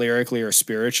even lyrically or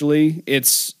spiritually.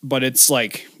 But it's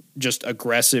like just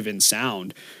aggressive in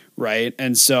sound, right?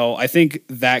 And so I think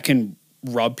that can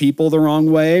rub people the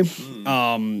wrong way,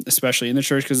 especially in the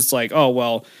church, because it's like, oh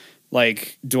well,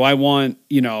 like do I want,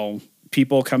 you know,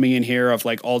 people coming in here of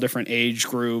like all different age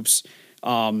groups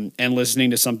and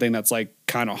listening to something that's like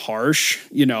kind of harsh,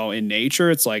 you know, in nature?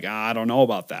 It's like, I don't know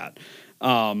about that.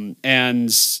 And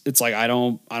it's like, I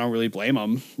don't really blame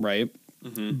them. Right.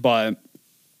 But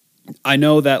I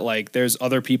know that like there's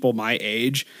other people my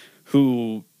age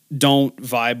who don't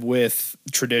vibe with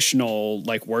traditional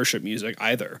like worship music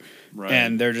either. Right.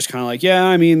 And they're just kind of like, yeah,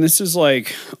 I mean, this is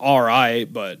like, all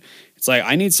right, but it's like,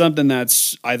 I need something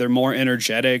that's either more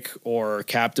energetic or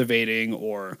captivating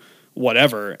or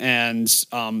whatever. And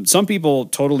some people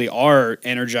totally are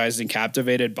energized and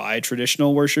captivated by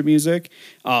traditional worship music.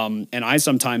 And I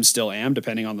sometimes still am,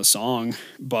 depending on the song.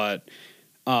 But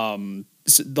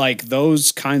like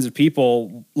those kinds of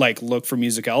people like look for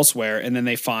music elsewhere, and then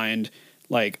they find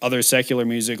like other secular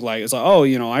music, like it's like, oh,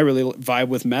 you know, I really vibe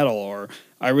with metal, or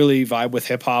I really vibe with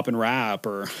hip hop and rap,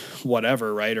 or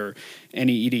whatever, right? Or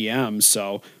any EDM.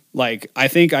 So like, I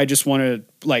think I just want to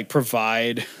like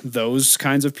provide those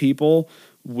kinds of people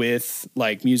with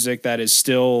like music that is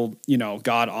still, you know,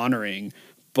 God honoring,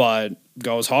 but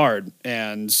goes hard,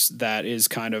 and that is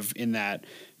kind of in that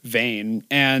vein.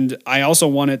 And I also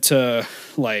wanted to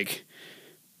like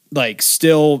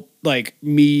still like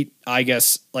meet, I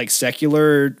guess, like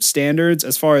secular standards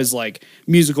as far as like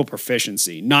musical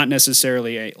proficiency, not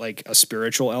necessarily like a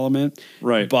spiritual element,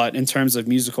 Right. but in terms of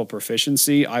musical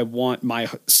proficiency, I want my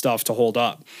stuff to hold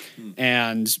up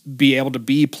and be able to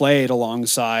be played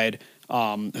alongside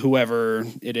whoever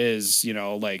it is, you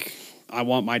know, like I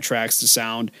want my tracks to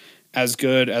sound as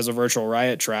good as a Virtual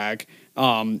Riot track.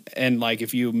 And like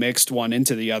if you mixed one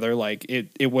into the other, like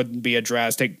it wouldn't be a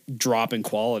drastic drop in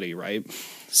quality, right?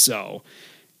 So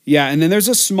yeah, and then there's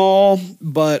a small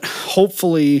but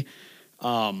hopefully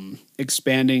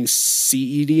expanding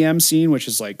CEDM scene, which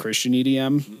is like Christian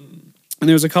EDM. And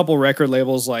there's a couple record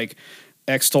labels like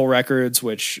Xtol Records,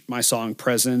 which my song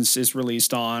Presence is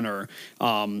released on, or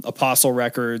Apostle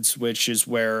Records, which is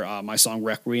where my song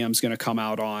Requiem is going to come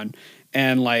out on.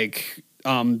 And like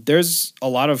there's a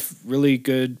lot of really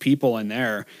good people in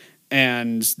there,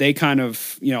 and they kind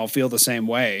of, you know, feel the same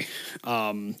way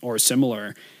or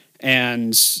similar.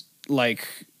 And like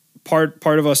part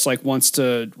of us like wants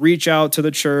to reach out to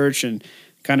the church and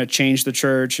kind of change the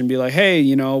church and be like, hey,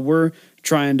 you know, we're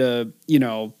trying to, you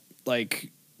know, like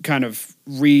kind of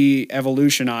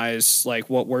re-evolutionize like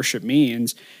what worship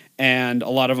means. And a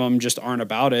lot of them just aren't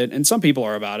about it. And some people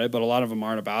are about it, but a lot of them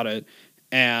aren't about it.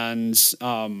 And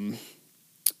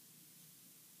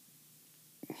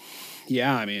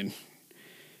yeah, I mean,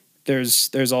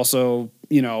 there's also,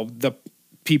 you know, the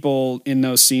people in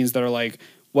those scenes that are like,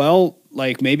 well,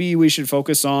 like maybe we should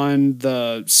focus on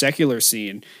the secular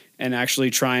scene and actually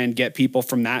try and get people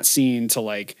from that scene to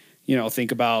like, you know,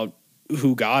 think about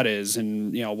who God is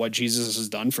and, you know, what Jesus has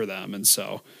done for them. And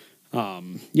so,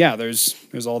 yeah, there's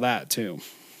all that too.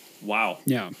 Wow.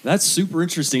 Yeah. That's super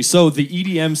interesting. So the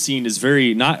EDM scene is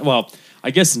very not, well, I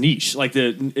guess niche. Like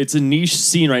it's a niche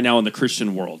scene right now in the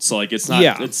Christian world. So like it's not,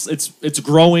 Yeah. it's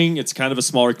growing. It's kind of a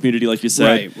smaller community, like you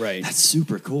said. Right. That's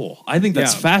super cool. I think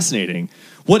that's Yeah. fascinating.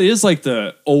 What is like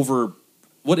the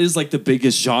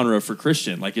biggest genre for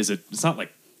Christian? Like, it's not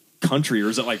like country, or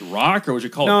is it like rock, or would you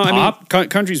call it pop? I mean,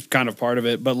 country's kind of part of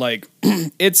it, but like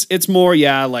it's more,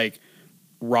 yeah, like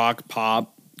rock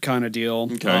pop kind of deal.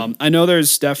 Okay. I know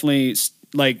there's definitely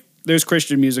like there's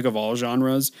Christian music of all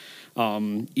genres.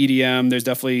 EDM, there's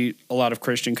definitely a lot of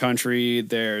Christian country.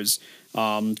 There's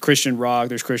Christian rock.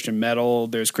 There's Christian metal.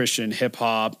 There's Christian hip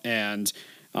hop and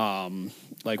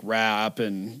like rap.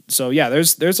 And so yeah,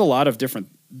 there's a lot of different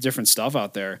stuff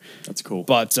out there. That's cool.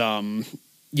 But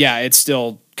yeah, it's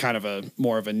still kind of a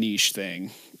more of a niche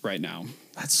thing right now.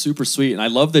 That's super sweet. And I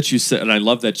love that you said, and I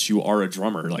love that you are a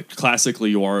drummer. Like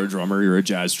classically, you are a drummer. You're a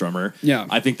jazz drummer. Yeah.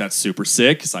 I think that's super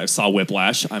sick because I saw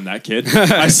Whiplash. I'm that kid.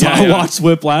 I watched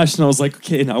Whiplash and I was like,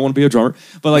 okay, now I want to be a drummer.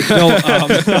 But like, no,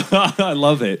 I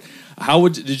love it.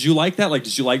 Did you like that? Like,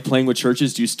 did you like playing with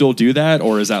churches? Do you still do that?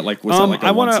 Or is that like, was that like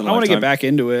I want to get back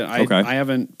into it. Okay. I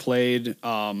haven't played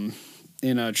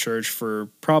in a church for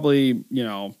probably, you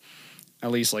know,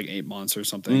 at least like 8 months or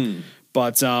something.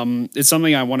 But it's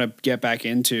something I want to get back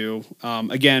into,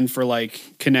 again, for like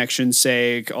connection's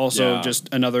sake. Also, just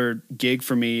another gig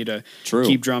for me to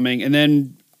keep drumming. And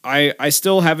then I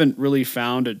still haven't really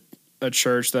found a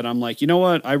church that I'm like, you know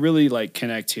what, I really like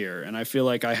connect here. And I feel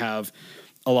like I have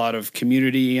a lot of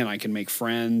community and I can make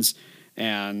friends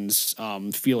and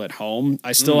feel at home.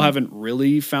 I still haven't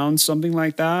really found something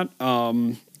like that,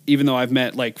 even though I've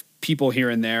met like people here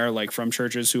and there, like from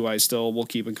churches who I still will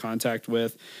keep in contact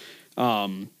with.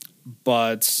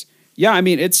 But yeah, I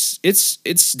mean, it's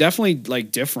definitely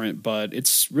like different, but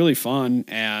it's really fun,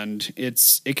 and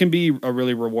it can be a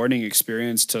really rewarding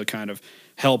experience to kind of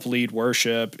help lead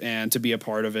worship and to be a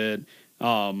part of it,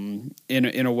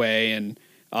 in a way. And,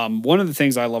 one of the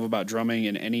things I love about drumming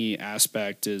in any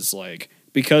aspect is like,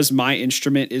 because my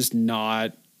instrument is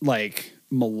not like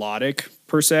melodic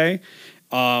per se,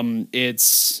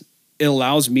 it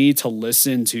allows me to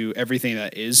listen to everything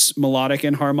that is melodic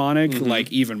and harmonic,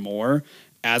 like even more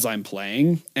as I'm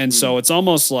playing. And so it's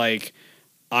almost like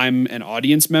I'm an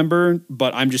audience member,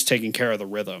 but I'm just taking care of the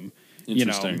rhythm, you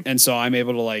know? And so I'm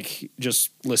able to like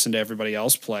just listen to everybody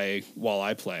else play while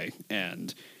I play.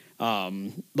 And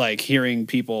like hearing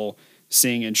people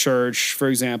sing in church, for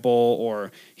example,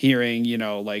 or hearing, you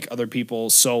know, like other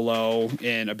people solo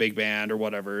in a big band or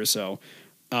whatever. So,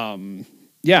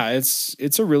 yeah,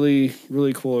 it's a really,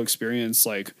 really cool experience,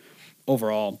 like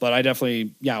overall. But I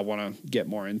definitely, want to get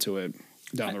more into it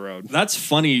down the road. That's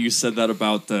funny you said that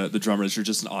about the drummer, that you're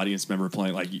just an audience member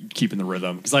playing, like keeping the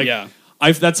rhythm. Because like, Yeah.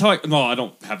 that's how I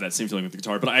don't have that same feeling with the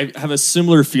guitar, but I have a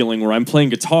similar feeling where I'm playing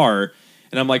guitar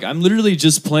and I'm like, I'm literally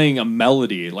just playing a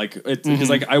melody. Like, because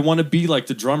like I want to be like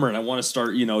the drummer and I want to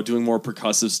start, doing more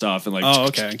percussive stuff and like, Oh,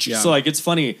 okay. Yeah. So like, it's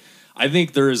funny. I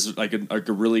think there is like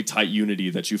a really tight unity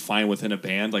that you find within a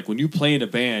band. Like when you play in a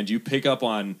band, you pick up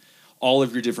on all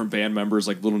of your different band members,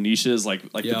 like little niches,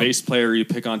 like the bass player, you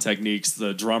pick on techniques,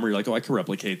 the drummer, you're like, oh, I can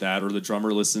replicate that. Or the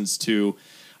drummer listens to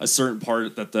a certain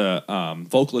part that the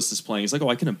vocalist is playing. He's like, oh,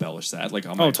 I can embellish that. Like,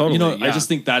 totally. I just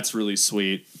think that's really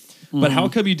sweet. But how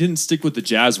come you didn't stick with the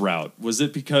jazz route? Was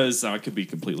it because, I could be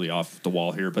completely off the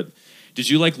wall here, but did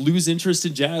you like lose interest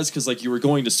in jazz because like you were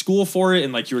going to school for it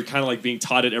and like you were kind of like being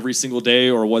taught it every single day?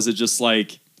 Or was it just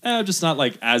like, I'm just not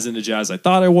like as into jazz I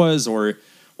thought I was? Or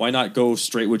why not go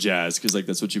straight with jazz? Because like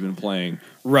that's what you've been playing.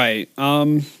 Right.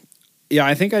 Yeah,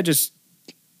 I think I just,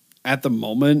 at the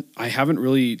moment, I haven't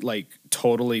really like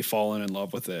totally fallen in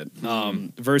love with it.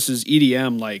 Versus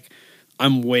EDM, like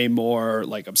I'm way more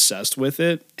like obsessed with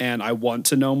it and I want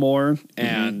to know more.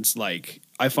 And like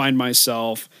I find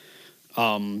myself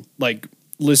like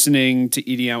listening to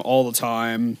EDM all the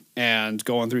time and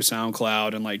going through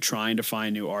SoundCloud and like trying to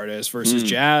find new artists versus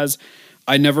jazz.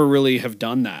 I never really have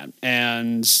done that.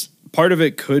 And part of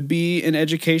it could be an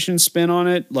education spin on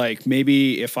it. Like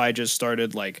maybe if I just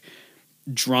started like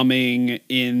drumming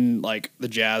in like the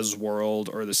jazz world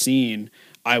or the scene,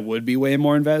 I would be way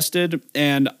more invested.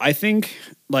 And I think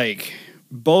like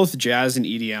both jazz and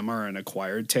EDM are an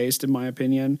acquired taste in my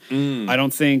opinion. I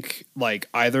don't think like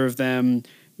either of them,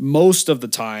 most of the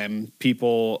time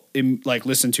people like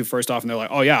listen to first off and they're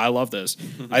like, oh yeah, I love this.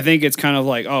 I think it's kind of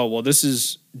like, oh, well, this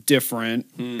is different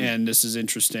and this is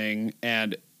interesting.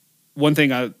 And one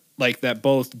thing I like that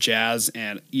both jazz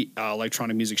and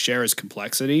electronic music share is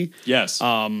complexity. Yes.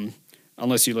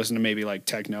 Unless you listen to maybe like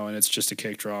techno and it's just a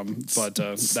kick drum, but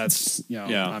that's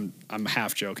I'm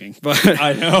half joking, but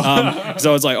I know.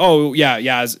 So it's like, oh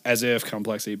yeah, as if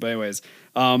complexity. But anyways,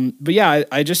 but yeah,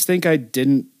 I just think I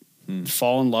didn't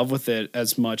fall in love with it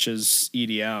as much as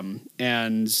EDM,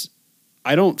 and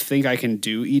I don't think I can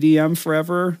do EDM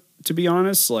forever, to be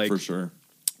honest. Like for sure,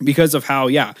 because of how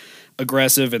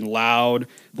aggressive and loud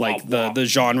like the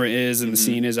genre is and the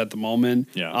scene is at the moment.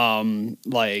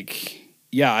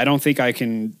 I don't think I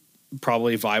can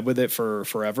probably vibe with it for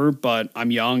forever, but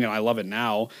I'm young and I love it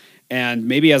now. And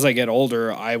maybe as I get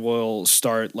older, I will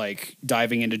start like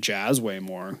diving into jazz way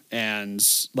more and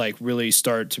like really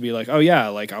start to be like, oh yeah,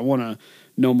 like I want to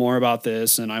know more about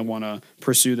this and I want to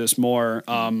pursue this more.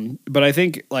 But I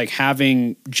think like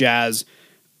having jazz,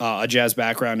 a jazz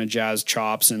background and jazz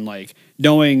chops and like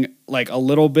knowing like a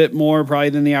little bit more probably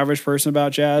than the average person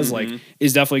about jazz, like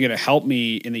is definitely going to help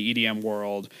me in the EDM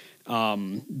world.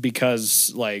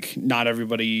 Because like not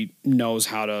everybody knows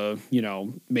how to,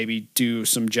 maybe do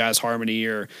some jazz harmony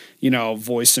or,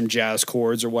 voice some jazz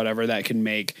chords or whatever that can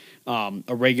make, a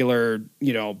regular,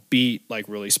 beat like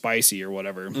really spicy or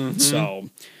whatever. So,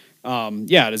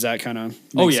 does that kind of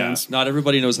make sense? Not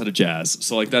everybody knows how to jazz.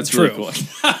 So like, that's True. really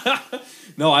cool.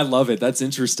 No, I love it. That's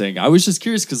interesting. I was just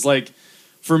curious. 'Cause like,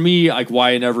 for me, like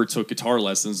why I never took guitar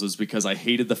lessons was because I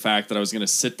hated the fact that I was going to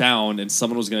sit down and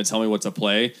someone was going to tell me what to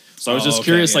play. So I was just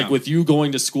curious, like with you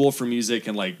going to school for music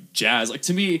and like jazz, like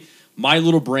to me, my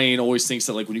little brain always thinks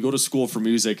that like when you go to school for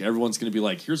music, everyone's going to be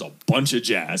like, here's a bunch of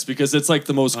jazz because it's like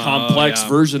the most complex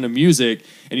version of music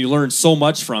and you learn so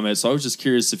much from it. So I was just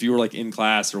curious if you were like in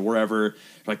class or wherever,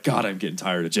 like, God, I'm getting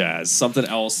tired of jazz. Something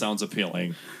else sounds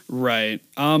appealing. Right.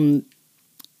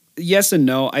 Yes and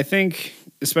no. I think,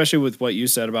 especially with what you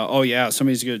said about, oh yeah,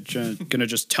 somebody's gonna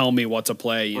just tell me what to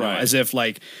play, you know, as if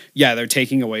like, yeah, they're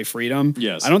taking away freedom.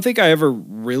 Yes. I don't think I ever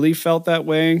really felt that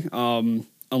way,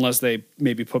 unless they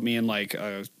maybe put me in like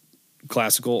a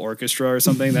classical orchestra or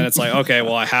something. Then it's like, okay,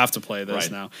 well, I have to play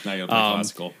this now. Now you gotta play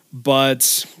classical.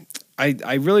 But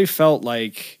I really felt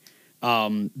like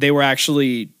they were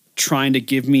actually trying to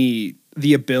give me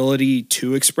the ability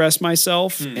to express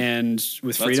myself and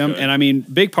with freedom. And I mean,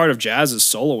 big part of jazz is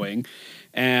soloing.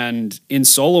 And in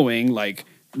soloing, like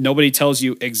nobody tells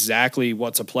you exactly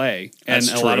what to play. And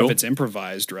a lot of it's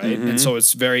improvised, right? And so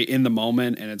it's very in the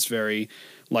moment and it's very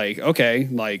like, okay,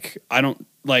 like I don't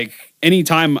like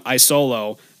anytime I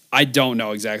solo, I don't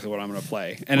know exactly what I'm going to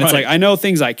play. And it's like, I know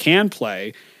things I can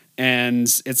play and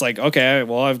it's like, okay,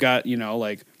 well, I've got, you know,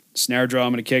 like snare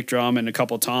drum and a kick drum and a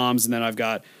couple toms. And then I've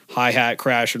got hi-hat,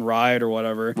 crash and ride or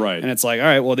whatever. Right. And it's like, all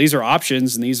right, well, these are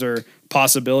options and these are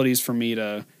possibilities for me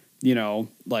to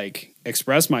like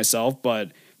express myself,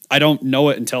 but I don't know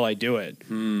it until I do it.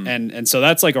 And so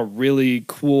that's like a really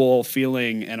cool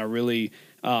feeling and a really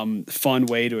fun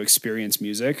way to experience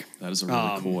music. That is a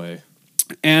really cool way.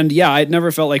 And yeah, I'd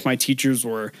never felt like my teachers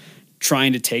were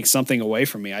trying to take something away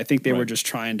from me. I think they were just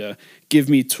trying to give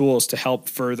me tools to help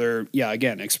further,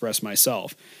 again, express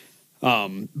myself.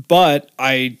 But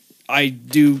I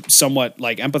do somewhat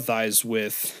like empathize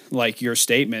with like your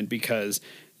statement because,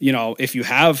 if you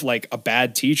have like a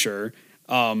bad teacher,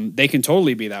 they can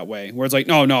totally be that way where it's like,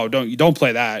 no, don't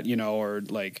play that, or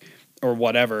like, or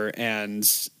whatever. And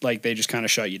like, they just kind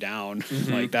of shut you down.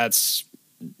 Like that's,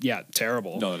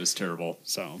 terrible. No, that is terrible.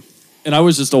 So, and I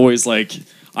was just always like,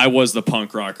 I was the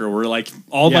punk rocker where like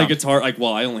all my guitar, like,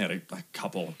 well, I only had a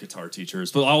couple guitar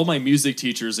teachers, but all my music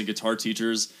teachers and guitar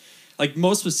teachers, like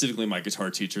most specifically my guitar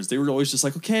teachers, they were always just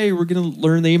like, okay, we're going to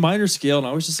learn the A minor scale. And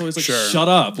I was just always like, shut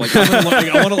up. Like,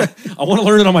 I want to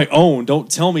learn it on my own. Don't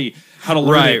tell me how to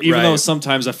learn it. Even though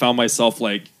sometimes I found myself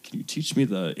like, can you teach me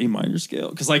the A minor scale?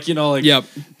 Because like,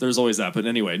 there's always that. But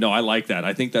anyway, no, I like that.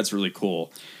 I think that's really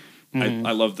cool.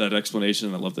 I love that explanation,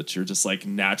 and I love that you're just like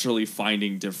naturally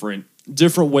finding different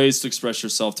ways to express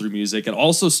yourself through music, and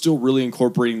also still really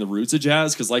incorporating the roots of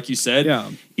jazz. Because, like you said,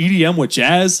 EDM with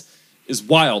jazz is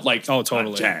wild. Like, totally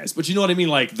not jazz, but you know what I mean.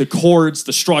 Like the chords,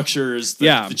 the structures,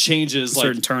 the changes,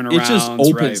 certain like turnarounds. It just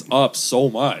opens up so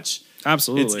much.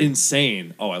 Absolutely, it's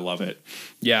insane. Oh, I love it.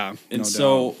 Yeah, and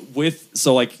so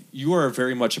like you are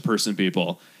very much a person,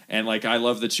 people. And like, I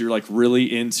love that you're like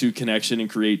really into connection and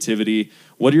creativity.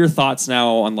 What are your thoughts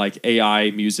now on like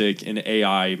AI music and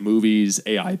AI movies,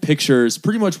 AI pictures?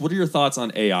 Pretty much, what are your thoughts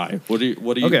on AI? What do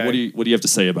you have to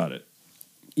say about it?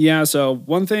 Yeah. So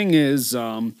one thing is,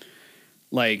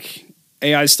 like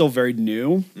AI is still very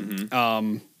new.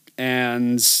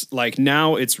 And like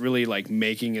now it's really like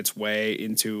making its way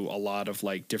into a lot of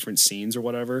like different scenes or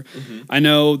whatever. I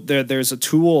know there's a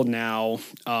tool now,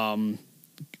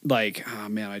 like, oh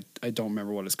man, I don't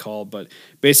remember what it's called, but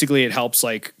basically it helps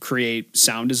like create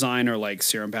sound design or like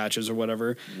serum patches or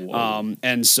whatever.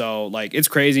 And so like it's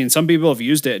crazy, and some people have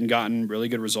used it and gotten really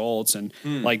good results, and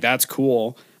like that's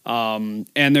cool. And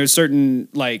there's certain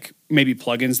like maybe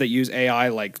plugins that use AI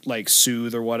like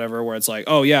Soothe or whatever, where it's like,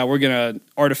 oh yeah, we're gonna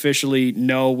artificially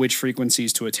know which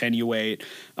frequencies to attenuate,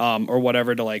 or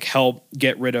whatever, to like help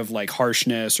get rid of like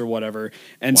harshness or whatever.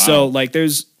 And so like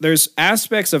there's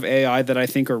aspects of AI that I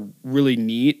think are really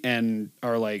neat and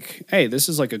are like, hey, this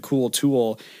is like a cool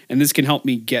tool, and this can help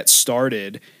me get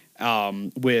started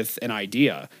with an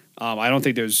idea. I don't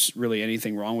think there's really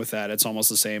anything wrong with that. It's almost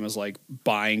the same as like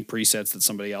buying presets that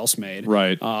somebody else made,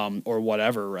 or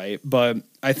whatever, right? But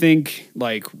I think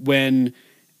like when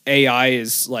AI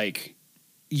is like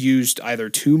used either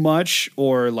too much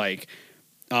or like,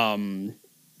 if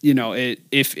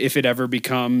it ever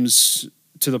becomes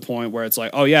to the point where it's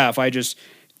like, oh yeah, if I just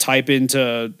type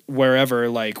into wherever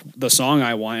like the song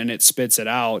I want and it spits it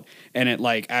out and it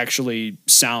like actually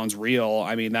sounds real,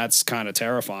 I mean, that's kind of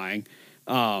terrifying.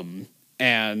 And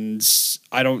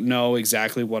I don't know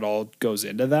exactly what all goes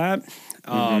into that.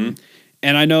 And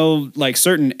I know like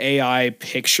certain AI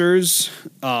pictures,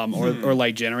 or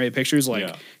like generated pictures,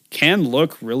 like can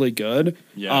look really good.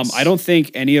 I don't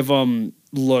think any of them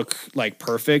look like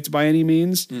perfect by any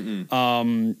means.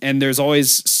 And there's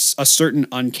always a certain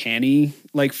uncanny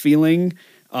like feeling,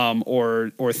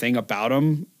 or thing about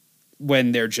them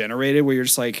when they're generated, where you're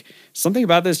just like, something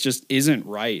about this just isn't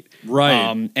right.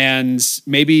 And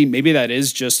maybe that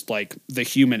is just like the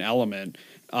human element,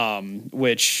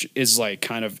 which is like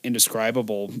kind of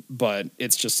indescribable, but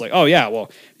it's just like, oh yeah, well,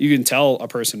 you can tell a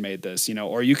person made this,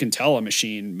 or you can tell a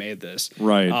machine made this.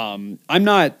 I'm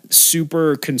not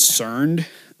super concerned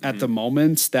at the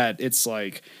moment that it's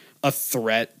like a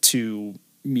threat to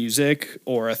music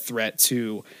or a threat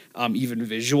to even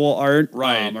visual art,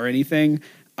 or anything.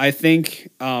 I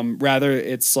think rather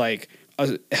it's like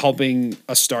helping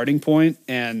a starting point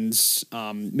and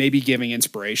maybe giving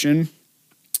inspiration.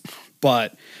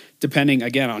 But depending,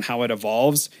 again, on how it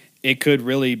evolves, it could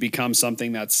really become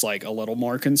something that's like a little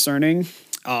more concerning.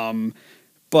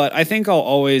 But I think I'll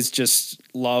always just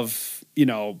love,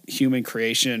 human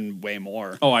creation way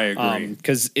more. Oh, I agree.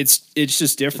 Because it's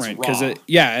just different. Because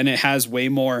and it has way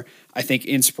more, I think,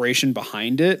 inspiration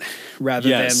behind it rather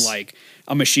than like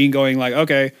a machine going like,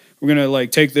 okay, we're gonna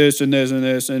like take this and this and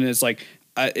this, and it's like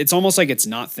it's almost like it's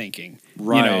not thinking.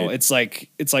 It's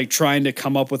like trying to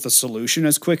come up with a solution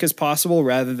as quick as possible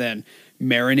rather than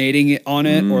marinating it on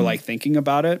it or like thinking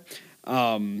about it.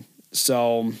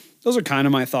 So those are kind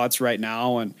of my thoughts right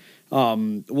now, and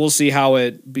we'll see how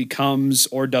it becomes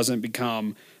or doesn't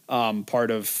become part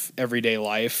of everyday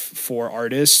life for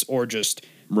artists or just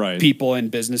Right. people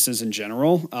and businesses in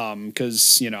general.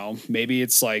 Because, maybe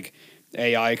it's like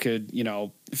AI could,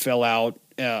 fill out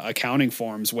accounting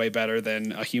forms way better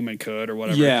than a human could or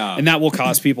whatever. Yeah. And that will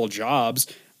cost people jobs.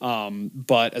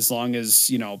 But as long as,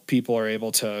 people are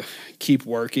able to keep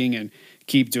working and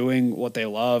keep doing what they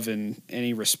love in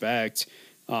any respect,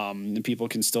 and people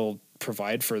can still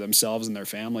provide for themselves and their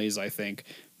families, I think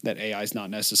that AI is not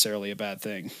necessarily a bad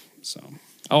thing. So.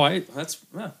 Oh, that's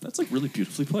like really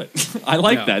beautifully put. I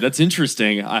like that. That's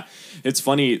interesting. It's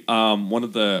funny. One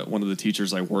of the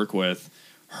teachers I work with,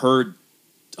 her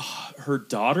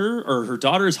daughter or her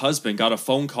daughter's husband got a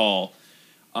phone call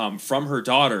from her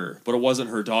daughter, but it wasn't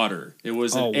her daughter. It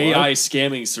was an AI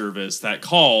scamming service that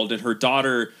called, and her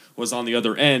daughter was on the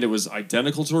other end. It was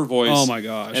identical to her voice. Oh my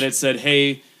gosh! And it said,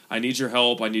 "Hey, I need your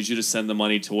help. I need you to send the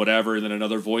money to whatever." And then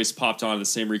another voice popped on the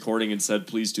same recording and said,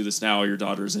 "Please do this now. Your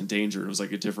daughter's in danger." It was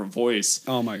like a different voice.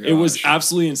 Oh my gosh. It was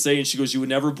absolutely insane. She goes, "You would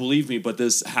never believe me, but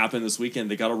this happened this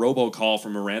weekend. They got a robocall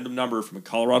from a random number, from a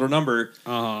Colorado number,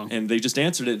 and they just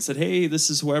answered it and said, 'Hey, this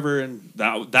is whoever.'" And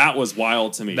that was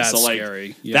wild to me. That's so like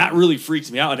scary. Yeah. that really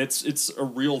freaked me out. And it's a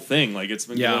real thing. Like it's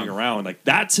been going around. Like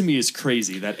that to me is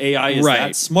crazy. That AI is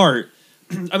that smart.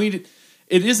 I mean.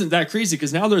 It isn't that crazy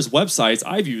because now there's websites.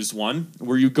 I've used one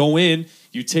where you go in,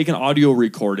 you take an audio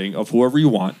recording of whoever you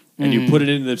want, and you put it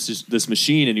in this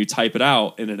machine and you type it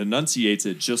out, and it enunciates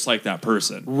it just like that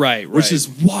person. Right. Which is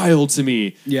wild to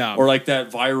me. Yeah. Or like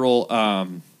that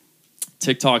viral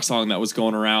TikTok song that was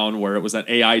going around where it was that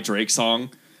AI Drake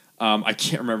song. I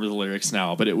can't remember the lyrics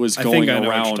now, but it was going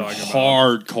around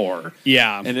hardcore.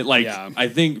 Yeah. And it I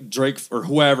think Drake or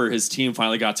whoever, his team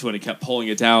finally got to it and kept pulling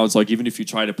it down. So like even if you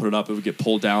tried to put it up, it would get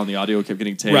pulled down. The audio kept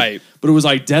getting taped. Right. But it was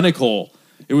identical.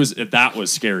 That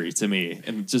was scary to me.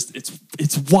 And just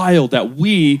it's wild that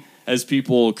we as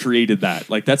people created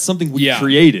that. Like that's something we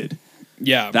created.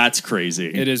 Yeah. That's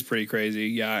crazy. It is pretty crazy.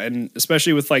 Yeah. And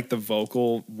especially with like the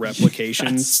vocal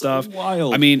replication stuff. So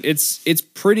wild. I mean, it's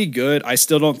pretty good. I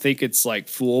still don't think it's like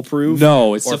foolproof.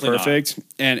 No, it's or definitely perfect.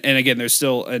 Not. And again, there's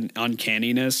still an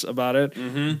uncanniness about it.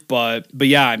 Mm-hmm. But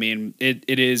yeah, I mean,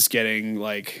 it is getting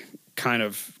like kind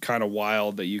of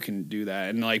wild that you can do that.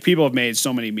 And like people have made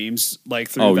so many memes like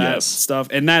through that stuff.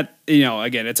 And that,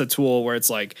 again, it's a tool where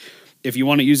it's like if you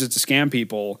want to use it to scam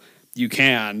people, you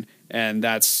can, and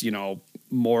that's,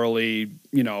 morally,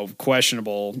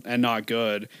 questionable and not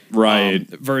good. Right.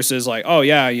 Versus like, oh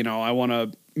yeah, I want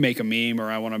to make a meme or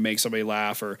I want to make somebody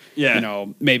laugh or,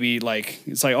 maybe like,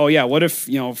 it's like, oh yeah, what if,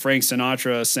 Frank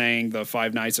Sinatra sang the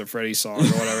Five Nights at Freddy's song or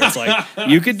whatever? It's like,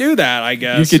 you could do that, I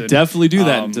guess. You could definitely do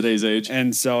that in today's age.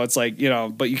 And so it's like,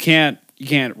 but you can't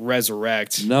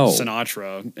resurrect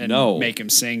Sinatra and make him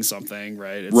sing something,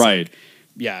 right? It's like,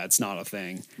 yeah, it's not a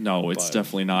thing. No, it's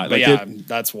definitely not. But like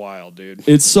that's wild, dude.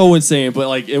 It's so insane. But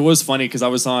like, it was funny because I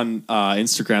was on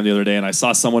Instagram the other day and I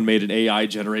saw someone made an AI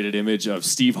generated image of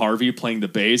Steve Harvey playing the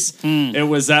bass. It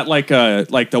was at like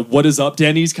the "What is up,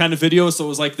 Denny's" kind of video. So it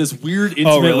was like this weird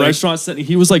intimate restaurant setting.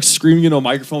 He was like screaming into a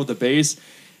microphone with the bass.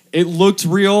 It looked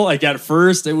real. Like at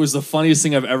first, it was the funniest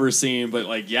thing I've ever seen. But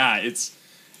like, yeah, it's.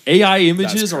 AI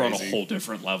images are on a whole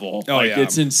different level. Oh, like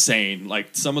it's insane. Like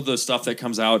some of the stuff that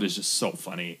comes out is just so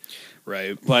funny.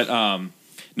 Right. But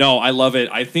no, I love it.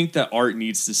 I think that art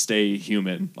needs to stay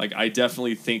human. Like I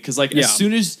definitely think cuz like as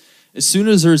soon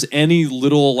as there's any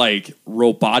little like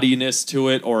robotiness to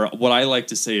it or what I like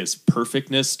to say is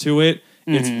perfectness to it,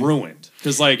 it's ruined.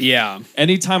 Cuz like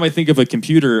anytime I think of a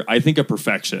computer, I think of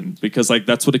perfection because like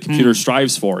that's what a computer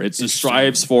strives for. It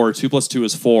strives for 2 + 2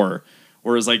 is 4.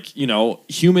 Whereas, like,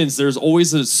 humans, there's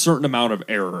always a certain amount of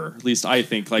error. At least I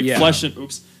think. Like, flesh and...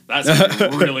 Oops, that's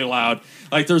really loud.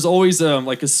 Like, there's always,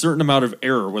 like, a certain amount of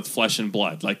error with flesh and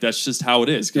blood. Like, that's just how it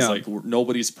is. Because, like,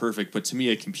 nobody's perfect. But to me,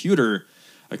 a computer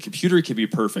can be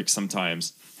perfect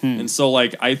sometimes. And so,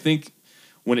 like, I think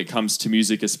when it comes to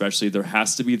music especially, there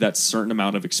has to be that certain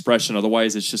amount of expression.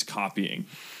 Otherwise, it's just copying.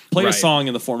 Play a song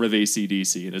in the form of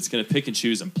AC/DC, and it's going to pick and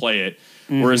choose and play it.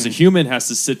 Whereas a human has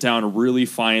to sit down and really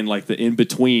find like the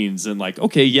in-betweens and like,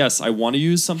 okay, yes, I want to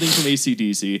use something from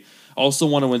AC/DC. I also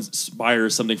want to inspire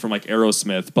something from like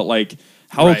Aerosmith, but like,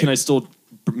 how can I still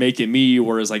make it me?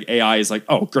 Whereas like AI is like,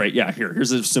 oh, great, yeah,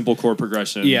 here's a simple chord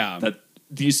progression. Yeah. That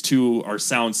these two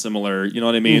sound similar. You know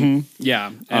what I mean?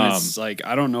 Yeah, and it's like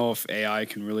I don't know if AI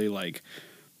can really like,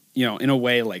 in a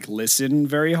way like listen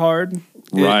very hard.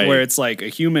 Right. Where it's like a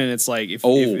human, it's like if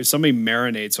somebody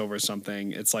marinates over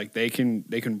something, it's like they can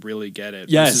really get it.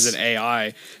 Yes. Versus an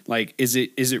AI, like is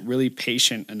it really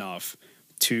patient enough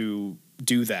to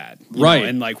do that, you right? know,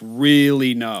 and like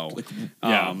really know,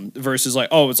 versus like,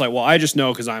 oh, it's like, well, I just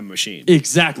know because I'm a machine.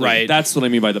 Exactly. Right. That's what I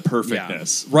mean by the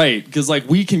perfectness. Yeah. Right. Because like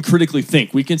we can critically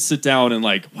think. We can sit down and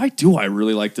like, why do I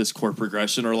really like this chord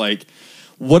progression? Or like,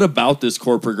 what about this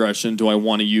chord progression do I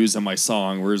want to use in my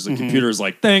song? Whereas the computer is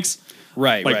like, thanks.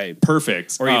 Right, like, right.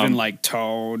 Perfect. Or even like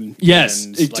tone. Yes,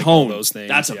 and like tone. all those things.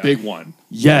 That's a big one.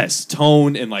 Yes,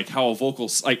 tone and like how a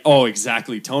vocal's like, oh,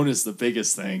 exactly. Tone is the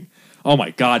biggest thing. Oh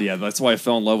my God, yeah. That's why I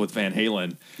fell in love with Van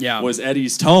Halen. Yeah. Was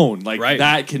Eddie's tone. Like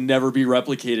that can never be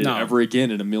replicated ever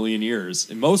again in a million years.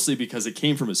 And mostly because it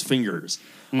came from his fingers.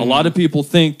 A lot of people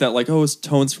think that like, oh, his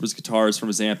tones from his guitars, from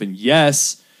his amp. And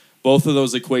yes, both of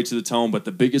those equate to the tone, but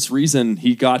the biggest reason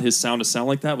he got his sound to sound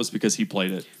like that was because he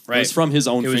played it. Right. It was from his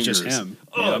own fingers. It was just him.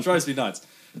 Oh, it drives me nuts.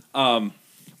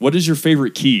 What is your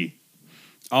favorite key?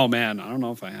 Oh, man. I don't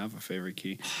know if I have a favorite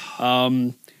key.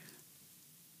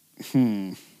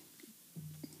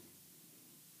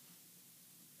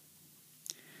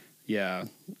 Yeah,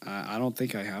 I don't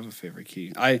think I have a favorite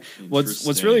key.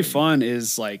 What's really fun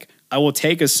is like I will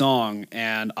take a song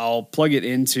and I'll plug it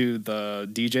into the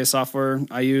DJ software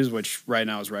I use, which right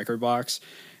now is Rekordbox,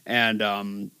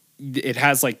 and it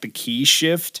has like the key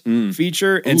shift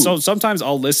feature. And so sometimes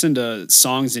I'll listen to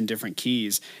songs in different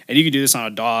keys, and you can do this on a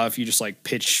DAW if you just like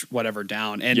pitch whatever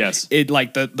down. And it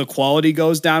like the quality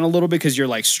goes down a little bit because you're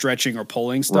like stretching or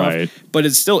pulling stuff. Right. But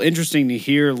it's still interesting to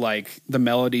hear like the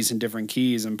melodies in different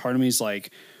keys. And part of me is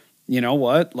like, you know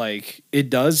what? Like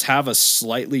it does have a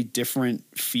slightly different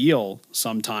feel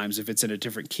sometimes if it's in a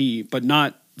different key, but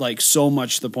not like so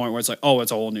much to the point where it's like, oh,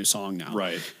 it's a whole new song now.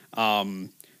 Right.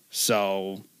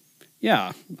 So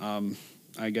yeah,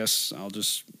 I guess I'll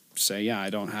just say, yeah, I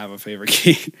don't have a favorite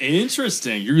key.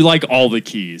 Interesting. You like all the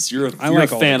keys. You're a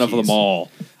fan of them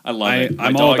all. I love it.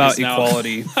 I'm all about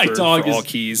equality for all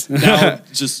keys. Now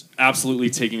just absolutely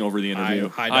taking over the interview.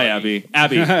 Hi, Abby.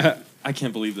 Abby, I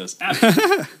can't believe this.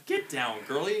 Abby, get down,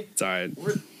 girlie. It's all right.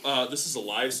 This is a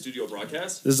live studio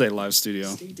broadcast? This is a live studio.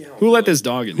 Stay down. Who let this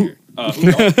dog in here? Not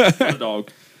a dog.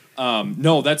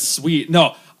 No, that's sweet.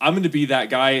 No, I'm going to be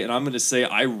that guy, and I'm going to say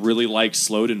I really like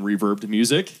slowed and reverbed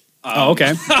music.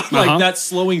 Okay. Like that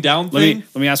slowing down thing.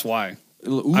 Let me ask why.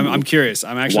 I'm curious.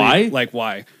 I'm actually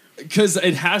why? Because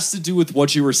it has to do with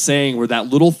what you were saying, where that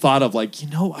little thought of like, you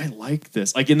know, I like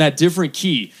this, like in that different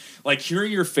key, like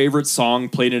hearing your favorite song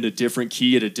played in a different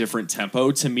key at a different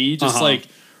tempo. To me, just like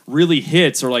really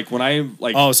hits, or like when I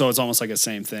like, oh, so it's almost like the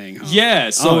same thing. Huh? Yeah,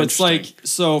 so it's like,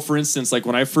 so for instance, like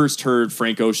when I first heard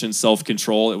Frank Ocean's Self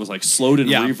Control, it was like slowed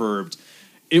and reverbed.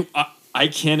 I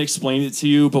can't explain it to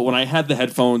you, but when I had the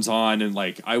headphones on and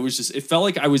like I was just, it felt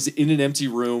like I was in an empty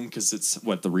room, because it's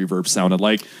what the reverb sounded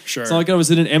like. Sure. It's not like I was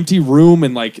in an empty room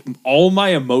and like all my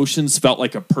emotions felt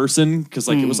like a person, because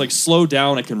like it was like slowed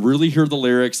down. I can really hear the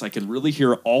lyrics. I can really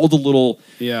hear all the little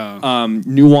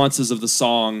nuances of the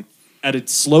song at a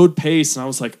slowed pace, and I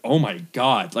was like, oh my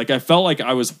God. Like I felt like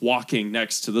I was walking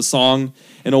next to the song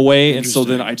in a way, and so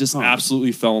then I just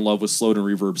absolutely fell in love with slowed and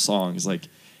reverb songs. Like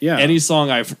any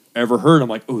song I've ever heard, I'm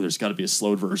like, oh, there's got to be a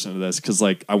slowed version of this, because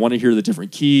like I want to hear the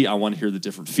different key, I want to hear the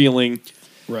different feeling.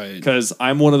 Right. Because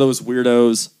I'm one of those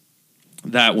weirdos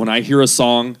that when I hear a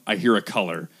song, I hear a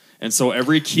color. And so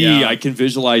every key, I can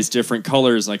visualize different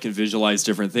colors, and I can visualize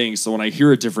different things. So when I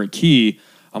hear a different key,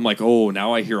 I'm like, oh,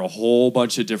 now I hear a whole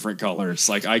bunch of different colors.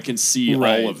 Like I can see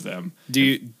all of them.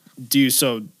 Do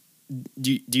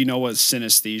you know what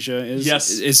synesthesia is? Yes.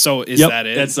 Is that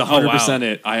it? That's 100%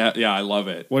 it. I love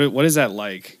it. What is that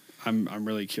like? I'm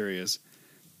really curious.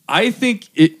 I think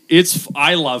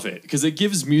I love it because it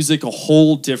gives music a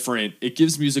whole different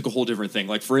thing.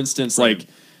 Like for instance, like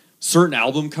certain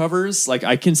album covers, like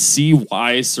I can see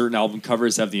why certain album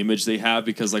covers have the image they have,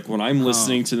 because like when I'm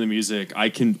listening to the music, I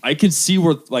can see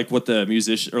what the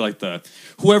musician, or like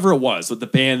whoever it was, what the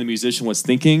band, the musician was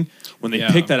thinking when they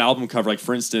picked that album cover. Like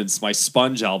for instance, my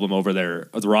Sponge album over there,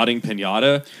 the Rotting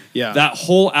Pinata. Yeah. That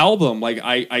whole album, like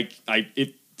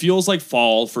it feels like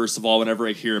fall, first of all, whenever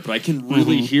I hear it, but I can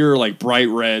really hear like bright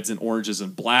reds and oranges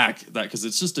and black, because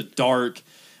it's just a dark,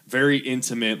 very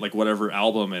intimate, like whatever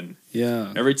album. And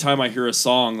every time I hear a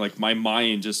song, like my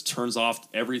mind just turns off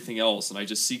everything else, and I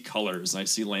just see colors and I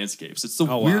see landscapes. It's the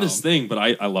weirdest thing, but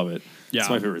I love it. Yeah, it's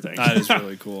my favorite thing. That is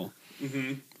really cool.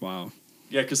 Wow.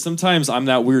 Yeah, because sometimes I'm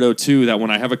that weirdo too, that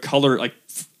when I have a color, like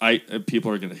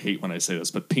people are gonna hate when I say this,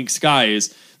 but Pink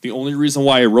Skies, the only reason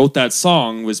why I wrote that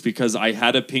song was because I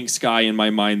had a pink sky in my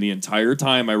mind the entire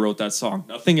time I wrote that song.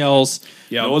 Nothing else,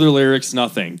 no other lyrics,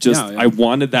 nothing. Just I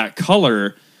wanted that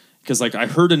color. Because like I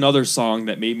heard another song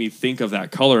that made me think of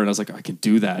that color, and I was like, I can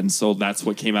do that, and so that's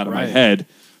what came out of my head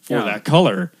for that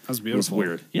color. That's beautiful. It was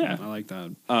weird. Yeah, I like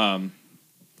that.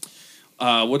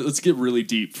 let's get really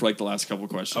deep for like the last couple of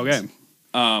questions. Okay.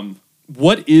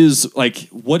 What is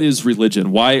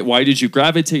religion? Why did you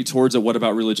gravitate towards it? What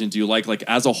about religion do you like? Like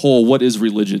as a whole, what is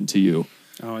religion to you?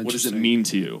 Oh, what does it mean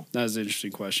to you? That's an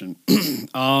interesting question.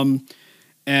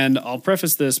 And I'll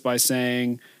preface this by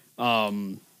saying,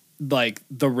 like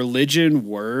the religion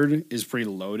word is pretty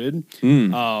loaded.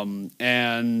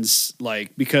 And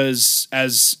like, because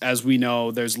as we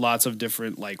know, there's lots of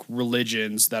different like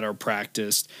religions that are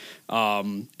practiced.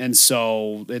 And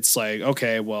so it's like,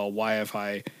 okay, well, why have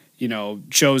I,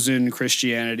 chosen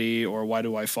Christianity, or why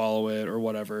do I follow it, or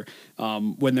whatever,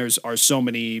 when are so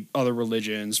many other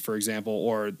religions, for example,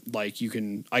 or like you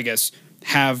can, I guess,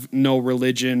 have no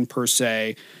religion per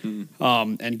se,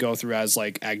 and go through as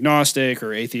like agnostic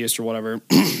or atheist or whatever.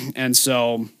 And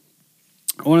so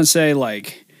I want to say,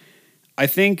 like, I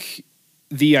think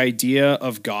the idea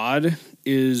of God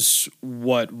is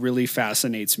what really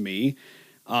fascinates me,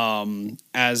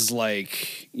 as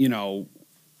like,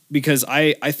 because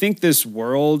I think this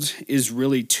world is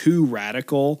really too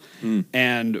radical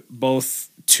and both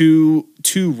too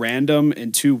random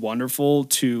and too wonderful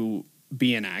to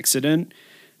be an accident.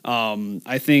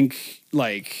 I think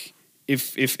like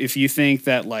if you think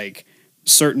that like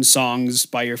certain songs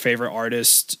by your favorite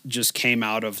artist just came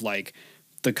out of like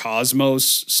the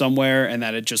cosmos somewhere and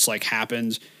that it just like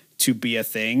happened to be a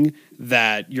thing,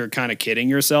 that you're kind of kidding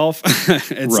yourself.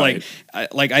 It's right.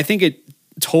 I think it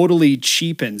totally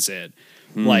cheapens it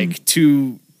like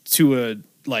to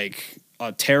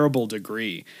a terrible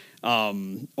degree.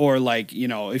 Or like,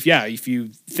 if you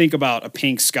think about a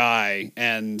pink sky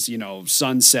and,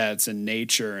 sunsets and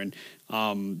nature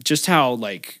and just how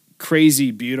like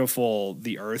crazy beautiful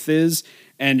the earth is,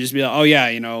 and just be like, oh yeah,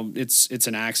 it's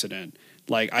an accident.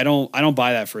 Like, I don't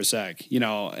buy that for a sec,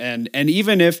 and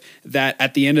even if that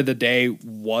at the end of the day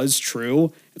was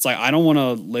true, it's like, I don't want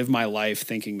to live my life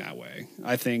thinking that way.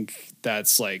 I think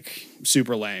that's like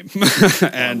super lame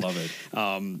and I love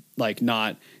it. Like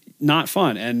not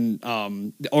fun.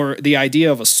 And or the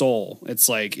idea of a soul. It's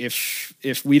like, if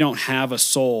we don't have a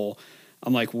soul,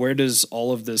 I'm like, where does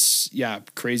all of this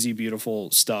crazy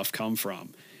beautiful stuff come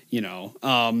from?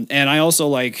 And I also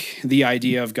like the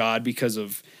idea of God because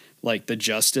of like the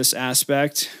justice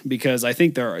aspect, because I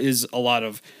think there is a lot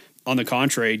of, on the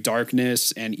contrary,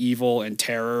 darkness and evil and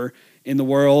terror in the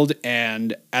world.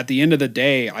 And at the end of the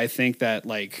day, I think that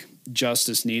like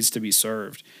justice needs to be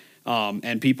served.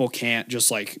 And people can't just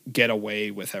like get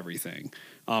away with everything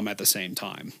at the same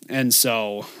time. And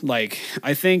so like,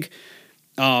 I think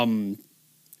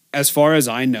as far as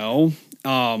I know,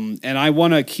 and I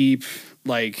want to keep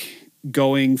like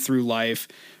going through life,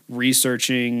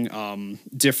 researching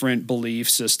different belief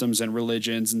systems and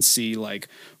religions, and see like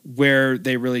where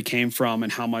they really came from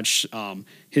and how much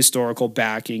historical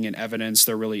backing and evidence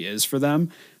there really is for them.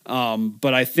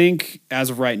 But I think as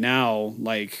of right now,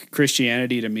 like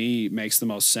Christianity to me makes the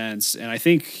most sense. And I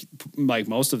think like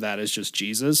most of that is just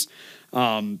Jesus,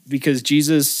 because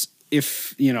Jesus,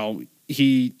 if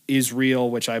he is real,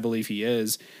 which I believe he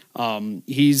is,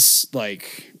 he's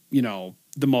like,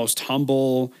 the most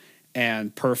humble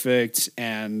and perfect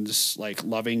and like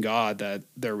loving God that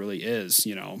there really is,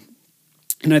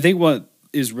 And I think what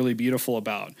is really beautiful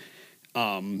about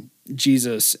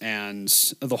Jesus and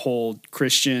the whole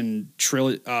Christian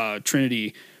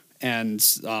Trinity and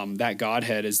that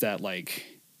Godhead is that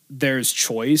like there's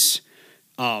choice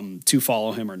to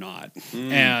follow him or not.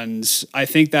 And I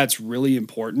think that's really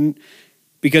important,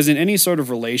 because in any sort of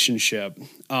relationship,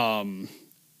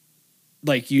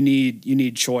 like you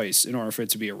need choice in order for it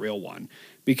to be a real one.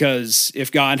 Because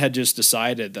if God had just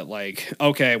decided that like,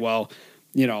 okay, well,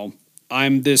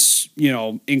 I'm this,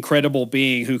 incredible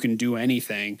being who can do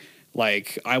anything,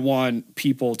 like I want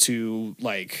people to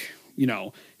like,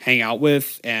 hang out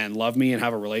with and love me and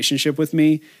have a relationship with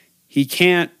me, he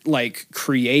can't like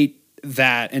create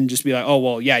that and just be like, oh,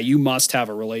 well, yeah, you must have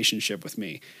a relationship with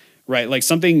me, right? Like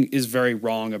something is very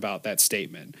wrong about that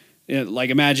statement. Like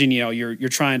imagine, you're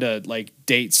trying to like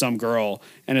date some girl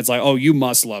and it's like, oh, you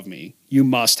must love me. You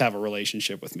must have a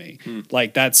relationship with me.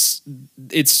 Like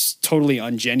it's totally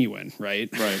ungenuine. Right.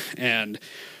 Right. And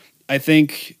I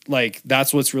think like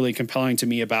that's what's really compelling to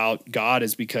me about God,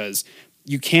 is because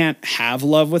you can't have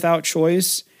love without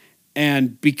choice.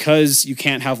 And because you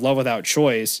can't have love without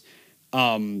choice,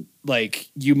 like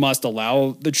you must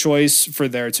allow the choice for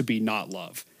there to be not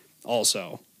love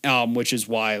also, which is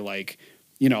why like,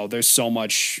 there's so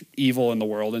much evil in the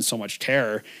world and so much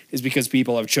terror, is because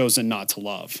people have chosen not to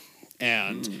love.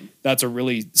 And that's a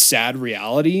really sad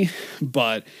reality.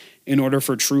 But in order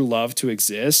for true love to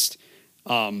exist,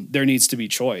 there needs to be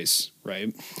choice,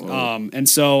 right? And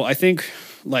so I think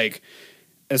like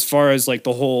as far as like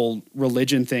the whole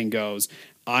religion thing goes,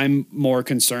 I'm more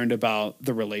concerned about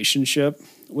the relationship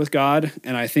with God.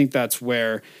 And I think that's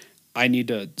where I need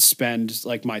to spend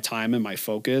like my time and my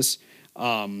focus.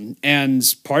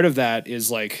 And part of that is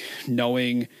like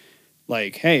knowing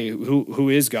like, hey, who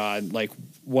is God? Like,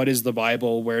 what is the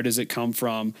Bible? Where does it come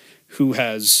from? Who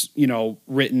has,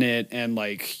 written it? And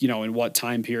like, in what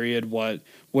time period, what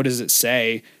does it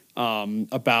say,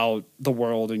 about the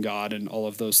world and God and all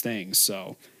of those things?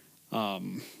 So,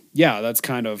 yeah, that's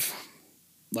kind of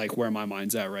like where my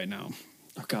mind's at right now.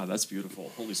 Oh God, that's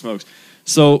beautiful. Holy smokes.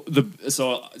 So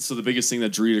the biggest thing that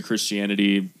drew you to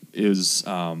Christianity is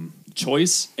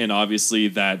choice, and obviously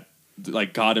that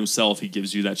like God himself, he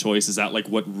gives you that choice. Is that like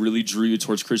what really drew you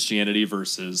towards Christianity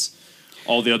versus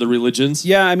all the other religions?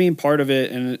 Yeah, I mean, part of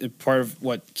it, and part of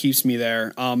what keeps me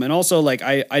there. And also like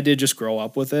I did just grow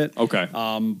up with it. Okay.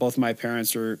 Both my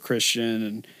parents are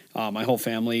Christian, and my whole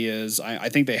family is. I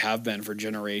think they have been for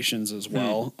generations as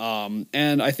well.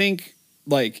 And I think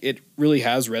like it really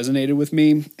has resonated with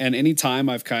me. And anytime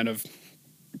I've kind of,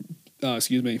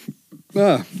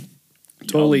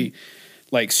 totally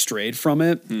like strayed from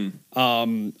it,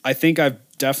 I think I've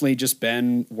definitely just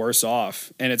been worse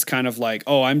off. And it's kind of like,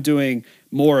 oh, I'm doing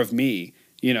more of me,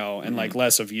 and like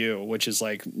less of you, which is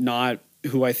like not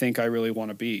who I think I really want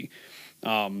to be.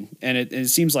 And it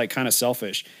seems like kind of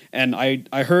selfish. And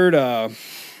I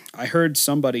heard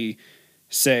somebody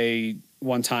say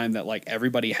one time that like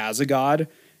everybody has a God,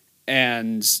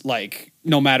 and like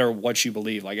no matter what you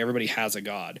believe, like everybody has a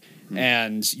God.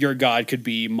 And your God could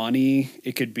be money,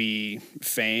 it could be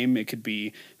fame, it could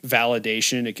be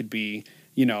validation, it could be,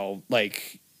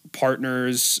 like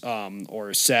partners,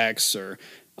 or sex, or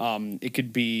it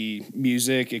could be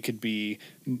music, it could be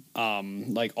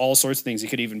like all sorts of things. It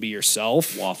could even be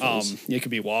yourself. Waffles. It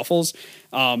could be waffles.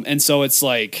 And so it's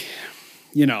like,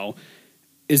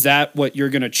 is that what you're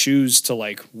going to choose to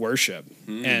like worship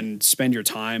and spend your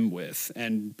time with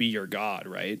and be your God,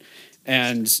 right?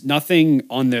 And nothing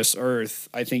on this earth,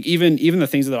 I think, even the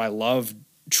things that I love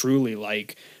truly,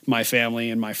 like my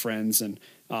family and my friends and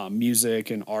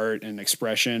music and art and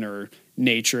expression or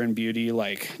nature and beauty,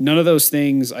 like none of those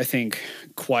things I think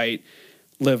quite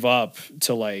live up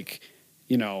to like,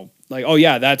 like, oh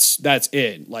yeah, that's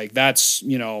it. Like that's,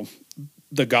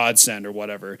 the godsend or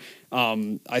whatever.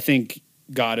 I think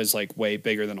God is like way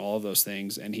bigger than all of those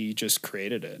things, and he just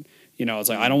created it. It's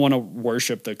like I don't want to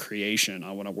worship the creation.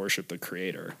 I want to worship the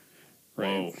creator.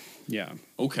 Right. Whoa. Yeah.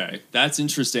 Okay. That's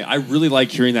interesting. I really like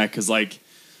hearing that because like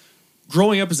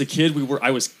growing up as a kid,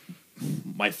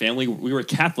 my family, we were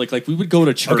Catholic. Like we would go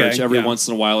to church every once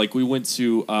in a while. Like we went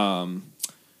to,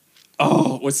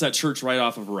 what's that church right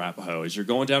off of Arapahoe? As you're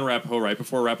going down Arapahoe, right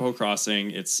before Arapahoe Crossing,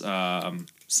 it's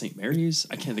St. Mary's.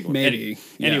 I can't think of it. Maybe.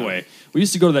 Anyway, we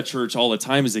used to go to that church all the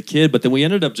time as a kid, but then we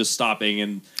ended up just stopping.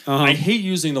 And I hate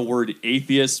using the word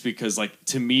atheist because, like,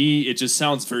 to me, it just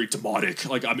sounds very demonic.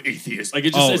 Like I'm atheist. Like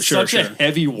it's such a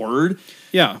heavy word.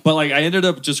 Yeah. But like I ended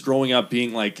up just growing up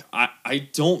being like, I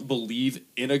don't believe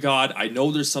in a God. I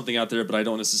know there's something out there, but I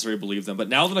don't necessarily believe them. But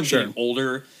now that I'm getting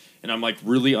older and I'm like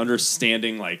really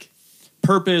understanding like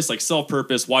purpose, like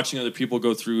self-purpose, watching other people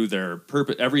go through their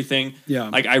purpose, everything. Yeah.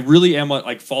 Like I really am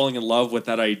like falling in love with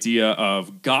that idea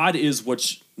of God is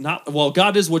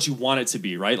God is what you want it to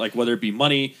be, right? Like whether it be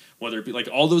money, whether it be like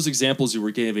all those examples you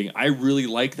were giving, I really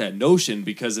like that notion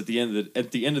because at the end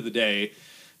of the day,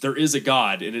 there is a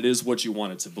God and it is what you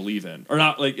want it to believe in. Or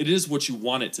not like it is what you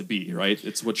want it to be, right?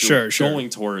 It's what you're going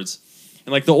towards.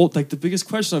 And like the biggest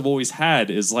question I've always had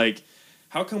is like,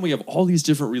 how come we have all these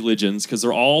different religions? Because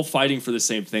they're all fighting for the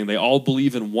same thing. They all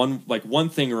believe in one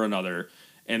thing or another.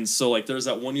 And so like there's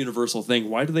that one universal thing.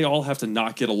 Why do they all have to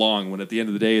not get along when at the end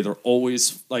of the day they're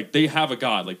always like they have a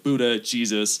God, like Buddha,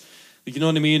 Jesus. Like, you know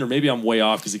what I mean? Or maybe I'm way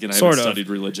off because again I haven't studied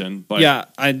religion. But yeah,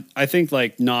 I think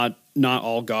like not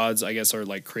all gods, I guess, are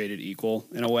like created equal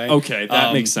in a way. Okay,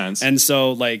 that makes sense. And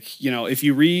so like, if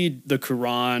you read the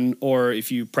Quran or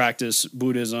if you practice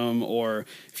Buddhism or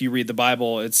if you read the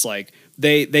Bible, it's like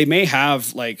they may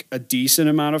have like a decent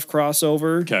amount of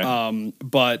crossover,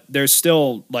 but they're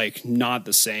still like not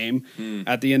the same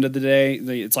at the end of the day.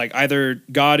 It's like either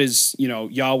God is,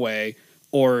 Yahweh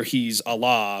or he's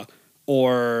Allah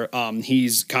or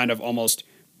he's kind of almost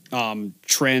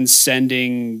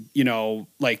transcending,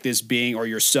 like this being or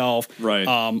yourself. Right.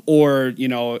 Or,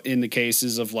 in the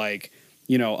cases of like,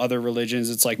 other religions,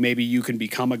 it's like maybe you can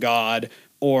become a god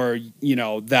or,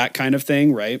 that kind of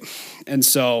thing. Right. And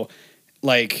so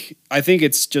like, I think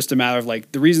it's just a matter of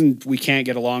like, the reason we can't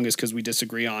get along is because we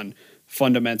disagree on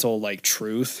fundamental like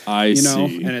truth, I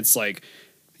see. And it's like,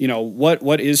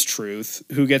 what is truth?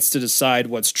 Who gets to decide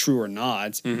what's true or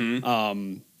not?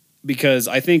 Mm-hmm. Because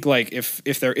I think like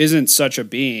if there isn't such a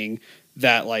being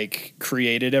that like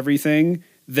created everything,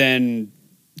 then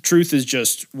truth is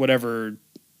just whatever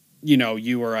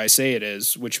you or I say it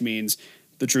is, which means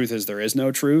the truth is there is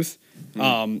no truth.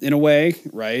 In a way,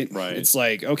 right? Right. It's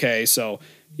like, okay, so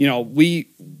we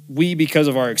because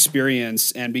of our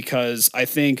experience, and because I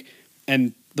think,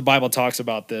 and the Bible talks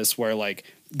about this, where like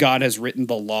God has written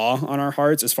the law on our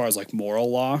hearts as far as like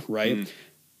moral law, right?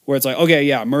 Where it's like, okay,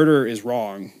 yeah, murder is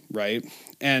wrong, right?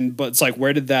 But it's like,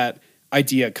 where did that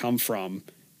idea come from?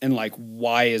 And like,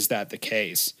 why is that the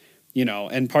case?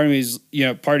 And part of me is,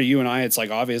 part of you and I, it's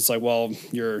like obvious, like, well,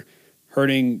 you're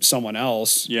hurting someone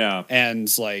else. Yeah. And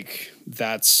like,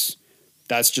 that's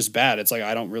just bad. It's like,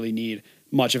 I don't really need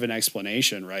much of an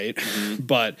explanation, right?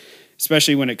 But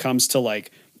especially when it comes to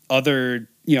like other,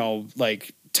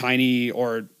 like tiny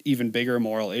or even bigger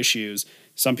moral issues,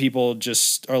 some people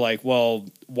just are like, well,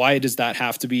 why does that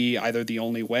have to be either the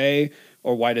only way,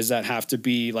 or why does that have to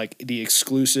be like the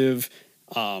exclusive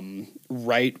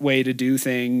right way to do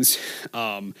things?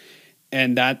 And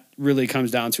that really comes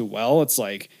down to, well, it's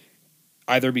like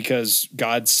either because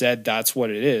God said that's what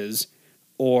it is,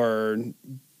 or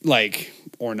like,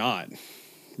 or not,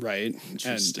 right?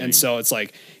 And so it's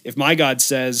like, if my God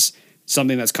says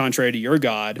something that's contrary to your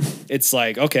God, it's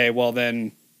like, okay, well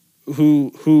then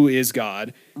who is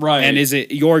God? Right. And is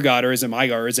it your God, or is it my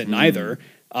God, or is it neither?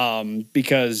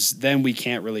 Because then we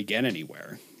can't really get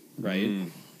anywhere, right?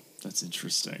 That's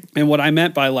interesting. And what I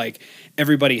meant by like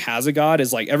everybody has a God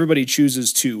is like everybody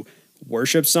chooses to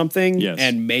worship something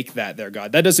and make that their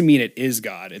God. That doesn't mean it is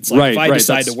God. It's like if I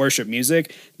decide to worship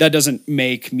music, that doesn't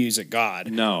make music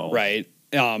God. No. Right?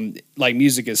 Like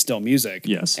music is still music.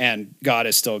 Yes. And God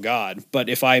is still God. But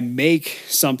if I make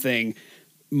something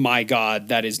my God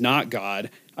that is not God,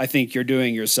 I think you're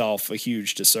doing yourself a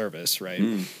huge disservice, right?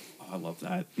 I love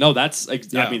that. No, that's, I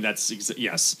mean,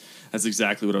 yes, that's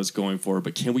exactly what I was going for.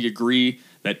 But can we agree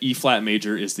that E flat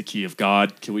major is the key of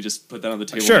God? Can we just put that on the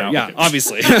table now? Yeah, okay.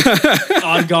 Obviously.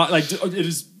 On God, like it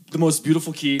is the most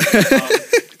beautiful key.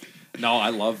 No, I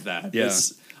love that. Yeah.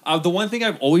 The one thing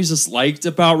I've always just liked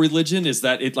about religion is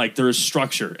that it like there is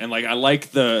structure, and like I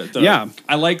like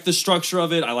I like the structure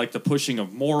of it. I like the pushing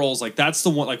of morals. Like that's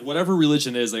the one. Like whatever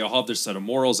religion is, they all have their set of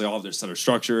morals. They all have their set of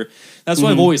structure. That's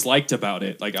what I've always liked about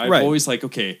it. Like I've always like,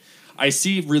 okay, I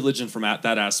see religion from that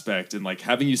aspect, and like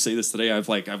having you say this today, I've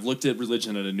looked at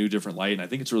religion at a new different light, and I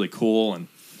think it's really cool. And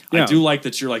I do like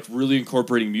that you're like really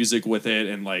incorporating music with it,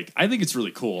 and like I think it's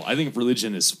really cool. I think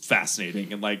religion is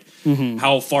fascinating, and like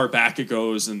how far back it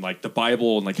goes, and like the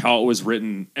Bible, and like how it was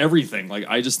written, everything. Like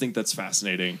I just think that's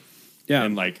fascinating. Yeah,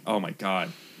 and like, oh my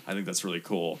God, I think that's really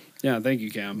cool. Yeah, thank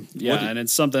you, Cam. Yeah, and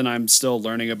it's something I'm still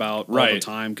learning about all the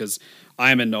time, because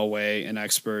I'm in no way an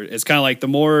expert. It's kind of like the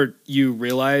more you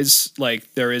realize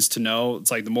like there is to know,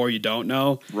 it's like the more you don't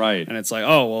know. Right. And it's like,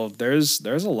 oh, well, there's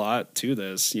a lot to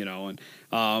this, and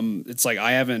it's like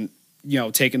I haven't,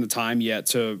 taken the time yet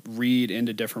to read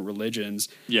into different religions.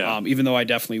 Yeah. Even though I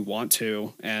definitely want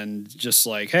to, and just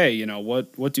like, hey,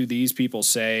 what do these people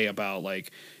say about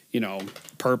like,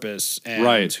 purpose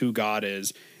and who God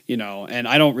is, and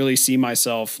I don't really see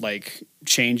myself like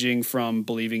changing from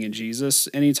believing in Jesus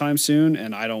anytime soon.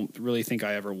 And I don't really think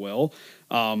I ever will.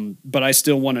 But I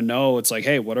still want to know, it's like,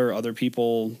 hey, what are other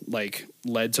people like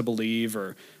led to believe,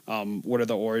 or what are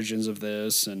the origins of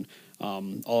this, and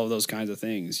all of those kinds of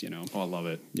things, Oh, I love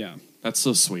it. Yeah. That's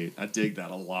so sweet. I dig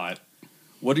that a lot.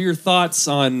 What are your thoughts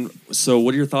on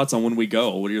when we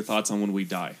go? What are your thoughts on when we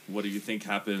die? What do you think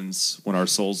happens when our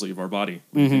souls leave our body?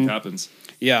 What do you think happens?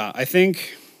 Yeah, I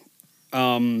think,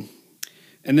 and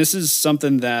this is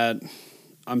something that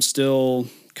I'm still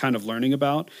kind of learning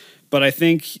about, but I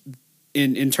think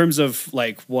in terms of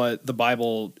like what the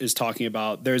Bible is talking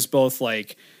about, there's both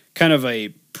like kind of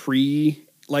a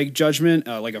like judgment,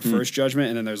 like a first judgment,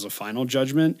 and then there's a final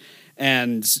judgment.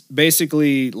 And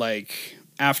basically, like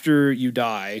after you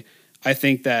die, I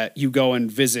think that you go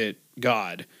and visit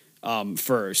God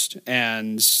first,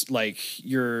 and like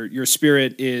your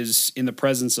spirit is in the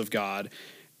presence of God,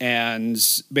 and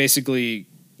basically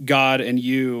God and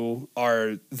you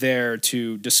are there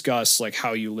to discuss like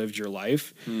how you lived your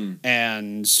life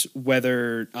and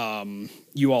whether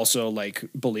you also like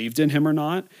believed in him or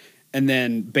not. And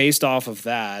then based off of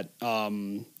that,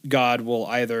 God will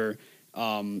either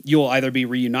you will either be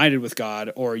reunited with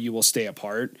God or you will stay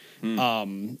apart.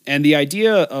 And the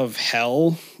idea of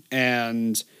hell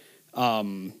and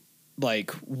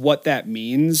like what that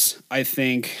means, I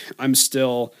think I'm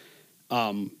still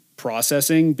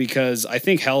processing, because I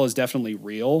think hell is definitely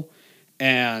real.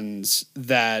 and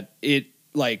that it,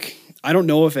 like, I don't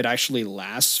know if it actually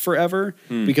lasts forever,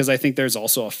 because I think there's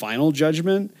also a final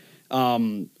judgment,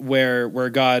 where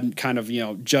God kind of,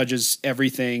 judges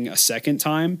everything a second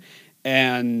time,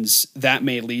 and that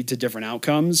may lead to different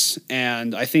outcomes.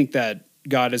 And I think that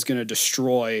God is going to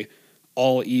destroy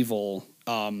all evil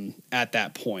at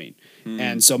that point.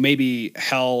 And so maybe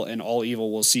hell and all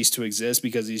evil will cease to exist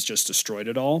because he's just destroyed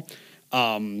it all.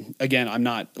 Again, I'm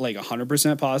not like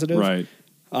 100% positive. Right.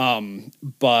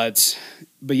 But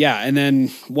yeah. And then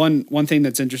one thing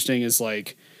that's interesting is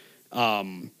like,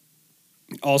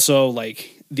 also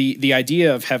like the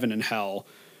idea of heaven and hell,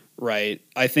 right?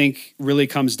 I think really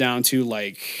comes down to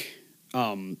like,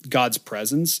 God's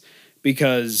presence,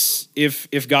 because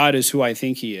if God is who I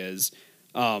think he is,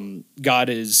 God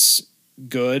is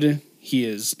good. He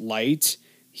is light.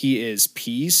 He is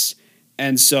peace.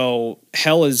 And so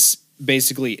hell is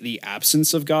basically the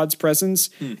absence of God's presence.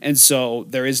 And so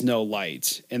there is no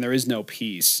light, and there is no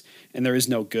peace, and there is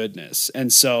no goodness.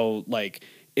 And so like,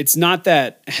 it's not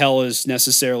that hell is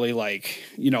necessarily like,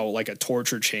 like a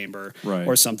torture chamber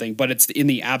or something, but it's in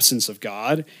the absence of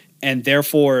God. And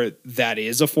therefore that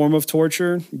is a form of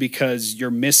torture, because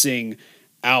you're missing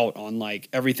out on like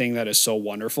everything that is so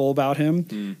wonderful about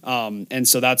him. And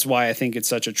so that's why I think it's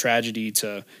such a tragedy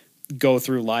to go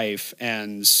through life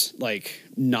and like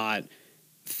not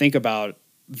think about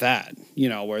that,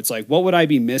 where it's like, what would I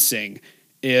be missing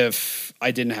if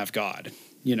I didn't have God,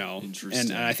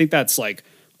 and I think that's like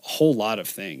a whole lot of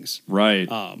things. Right.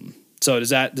 So does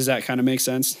that kind of make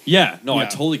sense? Yeah, no, I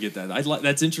totally get that.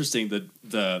 That's interesting.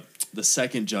 The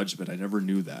second judgment, I never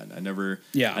knew that. I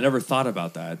never thought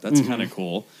about that. That's kind of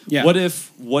cool. Yeah. What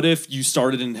if you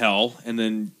started in hell and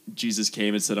then Jesus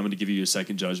came and said, I'm going to give you a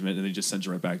second judgment, and then he just sent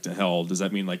you right back to hell? Does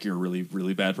that mean like you're a really,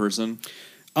 really bad person?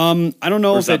 I don't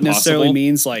know if it necessarily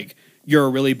means like you're a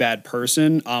really bad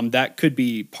person. That could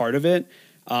be part of it.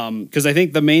 Because I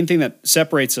think the main thing that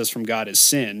separates us from God is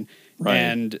sin. Right.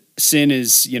 And sin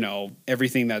is,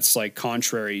 everything that's like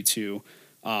contrary to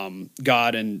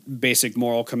God and basic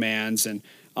moral commands and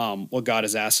what God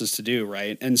has asked us to do,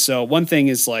 right? And so one thing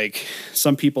is like,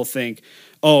 some people think,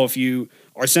 oh, if you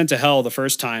are sent to hell the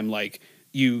first time, like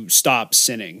you stop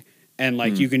sinning, and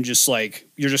like you can just like,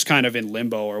 you're just kind of in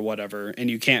limbo or whatever, and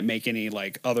you can't make any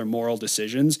like other moral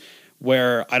decisions.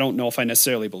 Where I don't know if I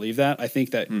necessarily believe that. I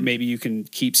think that maybe you can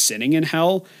keep sinning in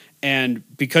hell, and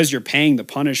because you're paying the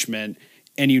punishment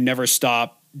and you never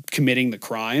stop committing the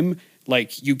crime,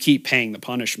 like you keep paying the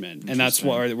punishment. And that's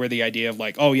where the idea of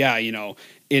like, oh yeah,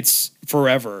 it's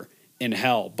forever in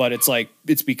hell, but it's like,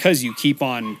 it's because you keep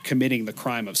on committing the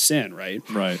crime of sin. Right.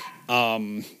 Right.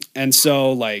 And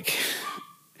so like,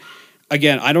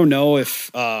 again, I don't know if,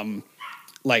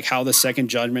 like how the second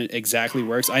judgment exactly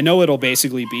works. I know it'll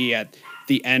basically be at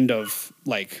the end of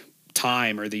like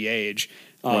time or the age,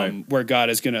 where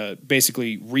God is going to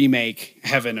basically remake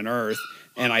heaven and earth.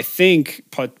 And I think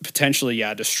potentially,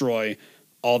 destroy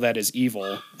all that is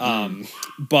evil.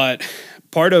 But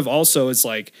part of also is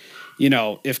like,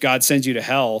 if God sends you to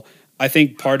hell, I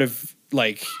think part of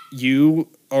like you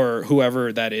or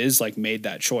whoever that is like made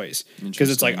that choice,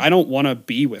 because it's like, I don't want to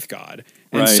be with God.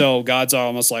 And so God's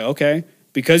almost like, okay,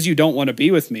 because you don't want to be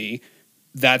with me,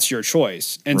 that's your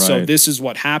choice. And so this is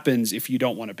what happens if you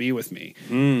don't want to be with me.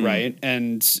 Right.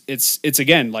 And it's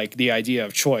again, like the idea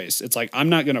of choice. It's like, I'm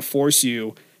not going to force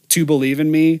you to believe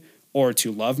in me or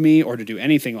to love me or to do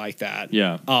anything like that.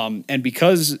 Yeah. And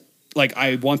because like,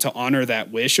 I want to honor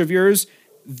that wish of yours,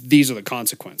 these are the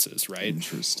consequences. Right.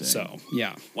 Interesting. So,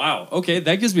 yeah. Wow. Okay.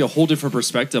 That gives me a whole different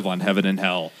perspective on heaven and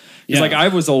hell. Because like I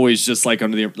was always just like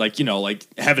under the like like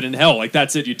heaven and hell, like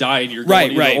that's it, you die and you're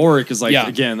going either or. Because like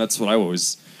again, that's what I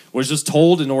always was just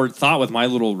told and or thought with my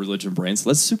little religion brain.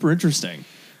 So that's super interesting.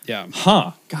 Yeah.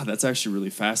 Huh. God, that's actually really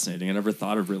fascinating. I never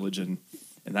thought of religion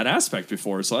in that aspect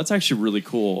before. So that's actually really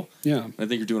cool. Yeah. I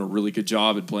think you're doing a really good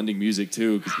job at blending music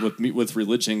too, with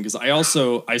religion. Because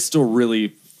I still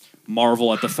really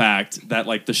marvel at the fact that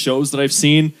like the shows that I've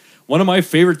seen. One of my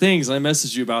favorite things, and I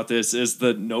messaged you about this, is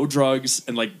the no drugs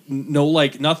and like no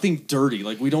like nothing dirty.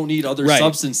 Like we don't need other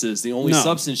substances. The only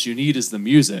substance you need is the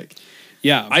music.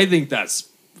 Yeah, I think that's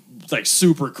like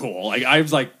super cool. Like I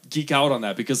like geek out on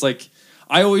that because like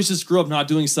I always just grew up not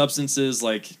doing substances.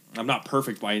 Like I'm not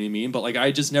perfect by any means, but like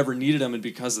I just never needed them, and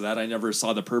because of that, I never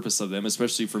saw the purpose of them,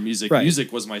 especially for music. Right.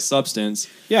 Music was my substance.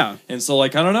 Yeah, and so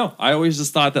like I don't know. I always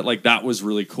just thought that like that was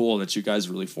really cool that you guys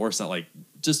really forced that like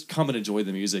just come and enjoy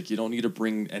the music. You don't need to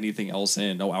bring anything else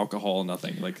in. No alcohol,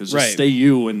 nothing. Like, just Right. stay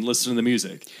you and listen to the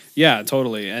music. Yeah,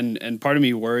 totally. And part of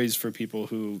me worries for people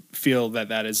who feel that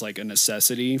that is like a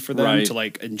necessity for them Right. to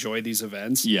like enjoy these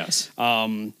events. Yes.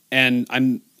 And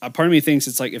a part of me thinks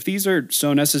it's like if these are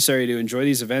so necessary to enjoy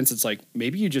these events, it's like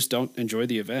maybe you just don't enjoy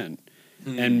the event,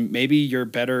 and maybe you're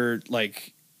better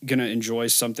like gonna enjoy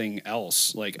something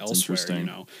else like elsewhere. You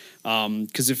know,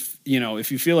 because if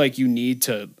you feel like you need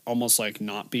to almost like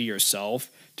not be yourself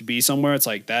to be somewhere, it's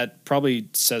like that probably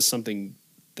says something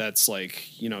that's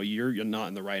like you're not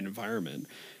in the right environment,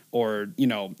 or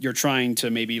you're trying to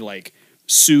maybe like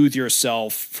soothe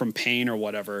yourself from pain or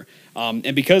whatever.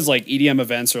 And because like EDM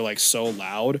events are like so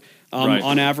loud Right.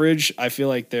 on average, I feel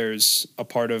like there's a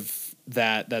part of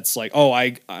that's like, oh,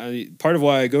 I part of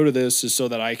why I go to this is so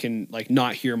that I can like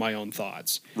not hear my own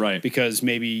thoughts. Right. Because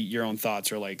maybe your own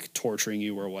thoughts are like torturing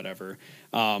you or whatever.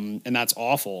 And that's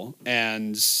awful.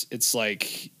 And it's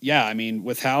like, yeah, I mean,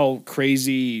 with how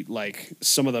crazy like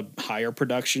some of the higher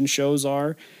production shows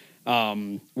are,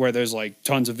 where there's like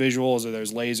tons of visuals or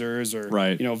there's lasers or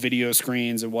Right. video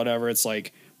screens and whatever, it's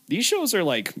like these shows are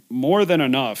like more than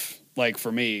enough. Like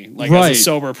for me, like Right. as a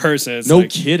sober person, it's No like,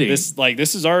 kidding.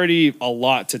 This is already a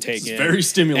lot to take in. Very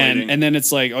stimulating. And then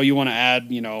it's like, oh, you want to add,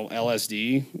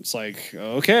 LSD? It's like,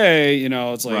 okay,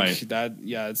 it's like Right. that.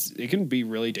 Yeah, it can be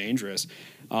really dangerous.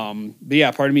 But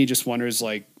yeah, part of me just wonders,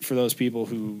 like, for those people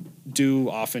who do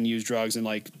often use drugs and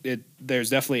like there's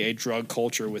definitely a drug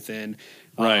culture within,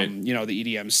 Right. the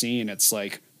EDM scene. It's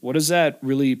like, what does that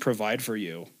really provide for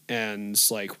you? And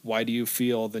it's like, why do you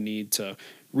feel the need to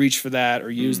reach for that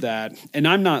or use that? And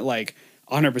I'm not like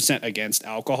 100% against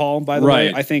alcohol, by the way.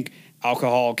 Right. I think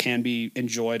alcohol can be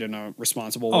enjoyed in a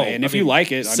responsible Oh, way. And I if you mean,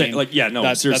 like it,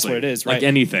 that's seriously. what it is, right? Like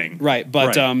anything. Right.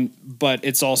 But Right. But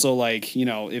it's also like,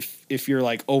 if you're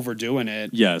like overdoing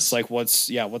it, Yes. it's like what's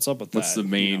up with What's that? the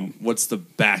main? What's the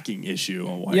backing issue?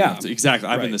 On why Yeah. exactly.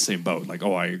 I'm in Right. the same boat. Like,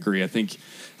 I agree. I think,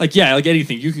 like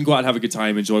anything. You can go out and have a good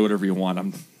time, enjoy whatever you want.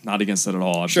 I'm not against that at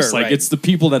all. I'm Sure, just like, right. it's the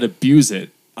people that abuse it.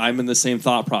 I'm in the same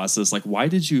thought process. Like, why?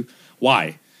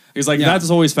 Because like Yeah. that's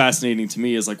always fascinating to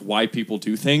me. Is like why people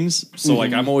do things. So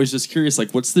like I'm always just curious.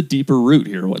 Like, what's the deeper root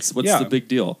here? What's Yeah. the big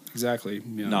deal? Exactly.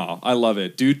 Yeah. No, I love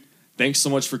it, dude. Thanks so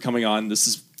much for coming on. This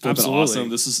is been Absolutely. awesome.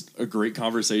 This is a great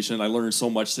conversation. I learned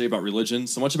so much today about religion,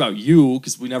 so much about you,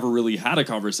 because we never really had a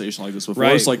conversation like this before.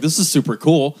 Right. So like this is super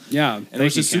cool. Yeah. And it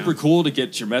was just super cool to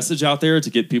get your message out there, to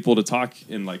get people to talk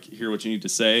and like hear what you need to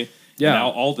say. Yeah. And now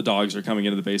all the dogs are coming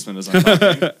into the basement as I'm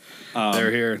talking.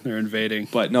 They're here. They're invading.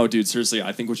 But no, dude, seriously,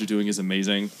 I think what you're doing is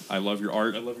amazing. I love your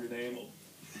art. I love your name.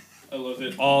 I love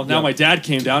it. Oh, now my dad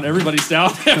came down. Everybody's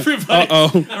down. Everybody.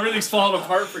 Uh-oh. Everything's falling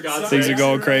apart for God's Things sake. are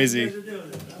going crazy.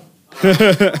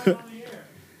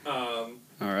 All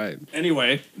right.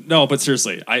 Anyway, no, but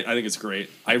seriously, I think it's great.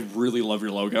 I really love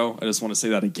your logo. I just want to say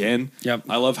that again. Yep.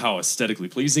 I love how aesthetically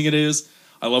pleasing it is.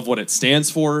 I love what it stands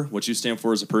for, what you stand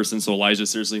for as a person. So Elijah,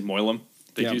 seriously, MOYLOM,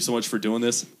 thank Yep. you so much for doing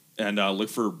this. And look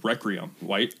for Requiem,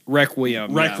 White.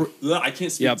 Requiem. Yeah. I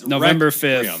can't speak. Yep, November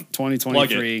Requiem. 5th,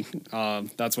 2023.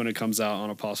 That's when it comes out on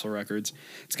Apostle Records.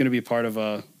 It's going to be part of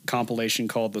a compilation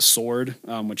called The Sword,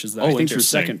 which is I think their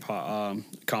interesting. second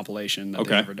compilation that Okay.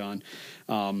 they've ever done.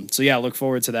 So yeah, look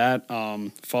forward to that.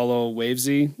 Follow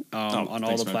Wavesy on all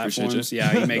thanks, the man. Appreciate platforms. you.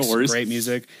 Yeah, he No makes worries. great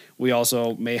music. We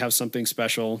also may have something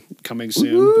special coming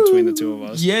soon between the two of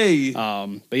us. Yay.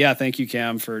 But yeah, thank you,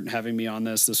 Cam, for having me on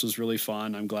this. This was really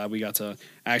fun. I'm glad we got to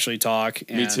actually talk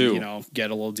and too. get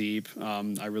a little deep.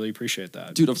 I really appreciate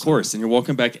that. Dude, of course. And you're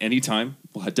welcome back anytime.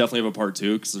 We'll definitely have a part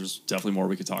 2 because there's definitely more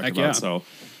we could talk Heck about. yeah. So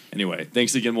anyway,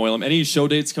 thanks again, MOYLOM. Any show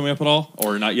dates coming up at all?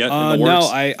 Or not yet? In the No,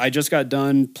 works? I just got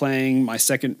done playing my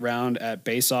second round at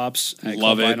Bass Ops at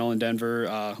Love Club it. Vinyl in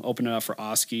Denver, opening up for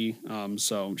Oski.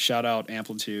 So shout out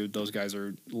Amplitude. Those guys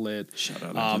are lit. Shout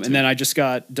out Amplitude. And then I just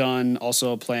got done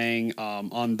also playing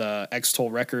on the X-Toll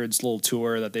Records little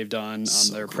tour that they've done,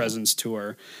 their cool. Presence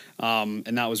tour.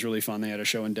 And that was really fun. They had a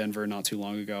show in Denver not too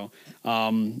long ago.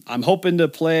 I'm hoping to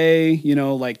play,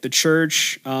 like the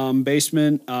church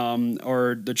basement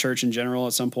or the church in general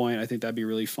at some point. I think that'd be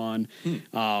really fun.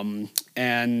 But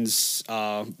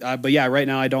yeah, right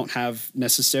now I don't have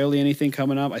necessarily anything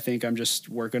coming up. I think I'm just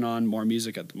working on more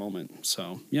music at the moment.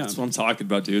 So yeah, That's what I'm talking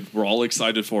about, dude. We're all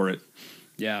excited for it.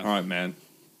 yeah, All right, man.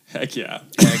 Heck yeah.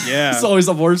 heck yeah. It's always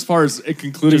the worst part is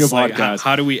concluding Just a like, podcast.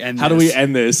 how do we end? How do we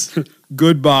end this?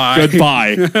 Goodbye.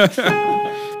 Goodbye.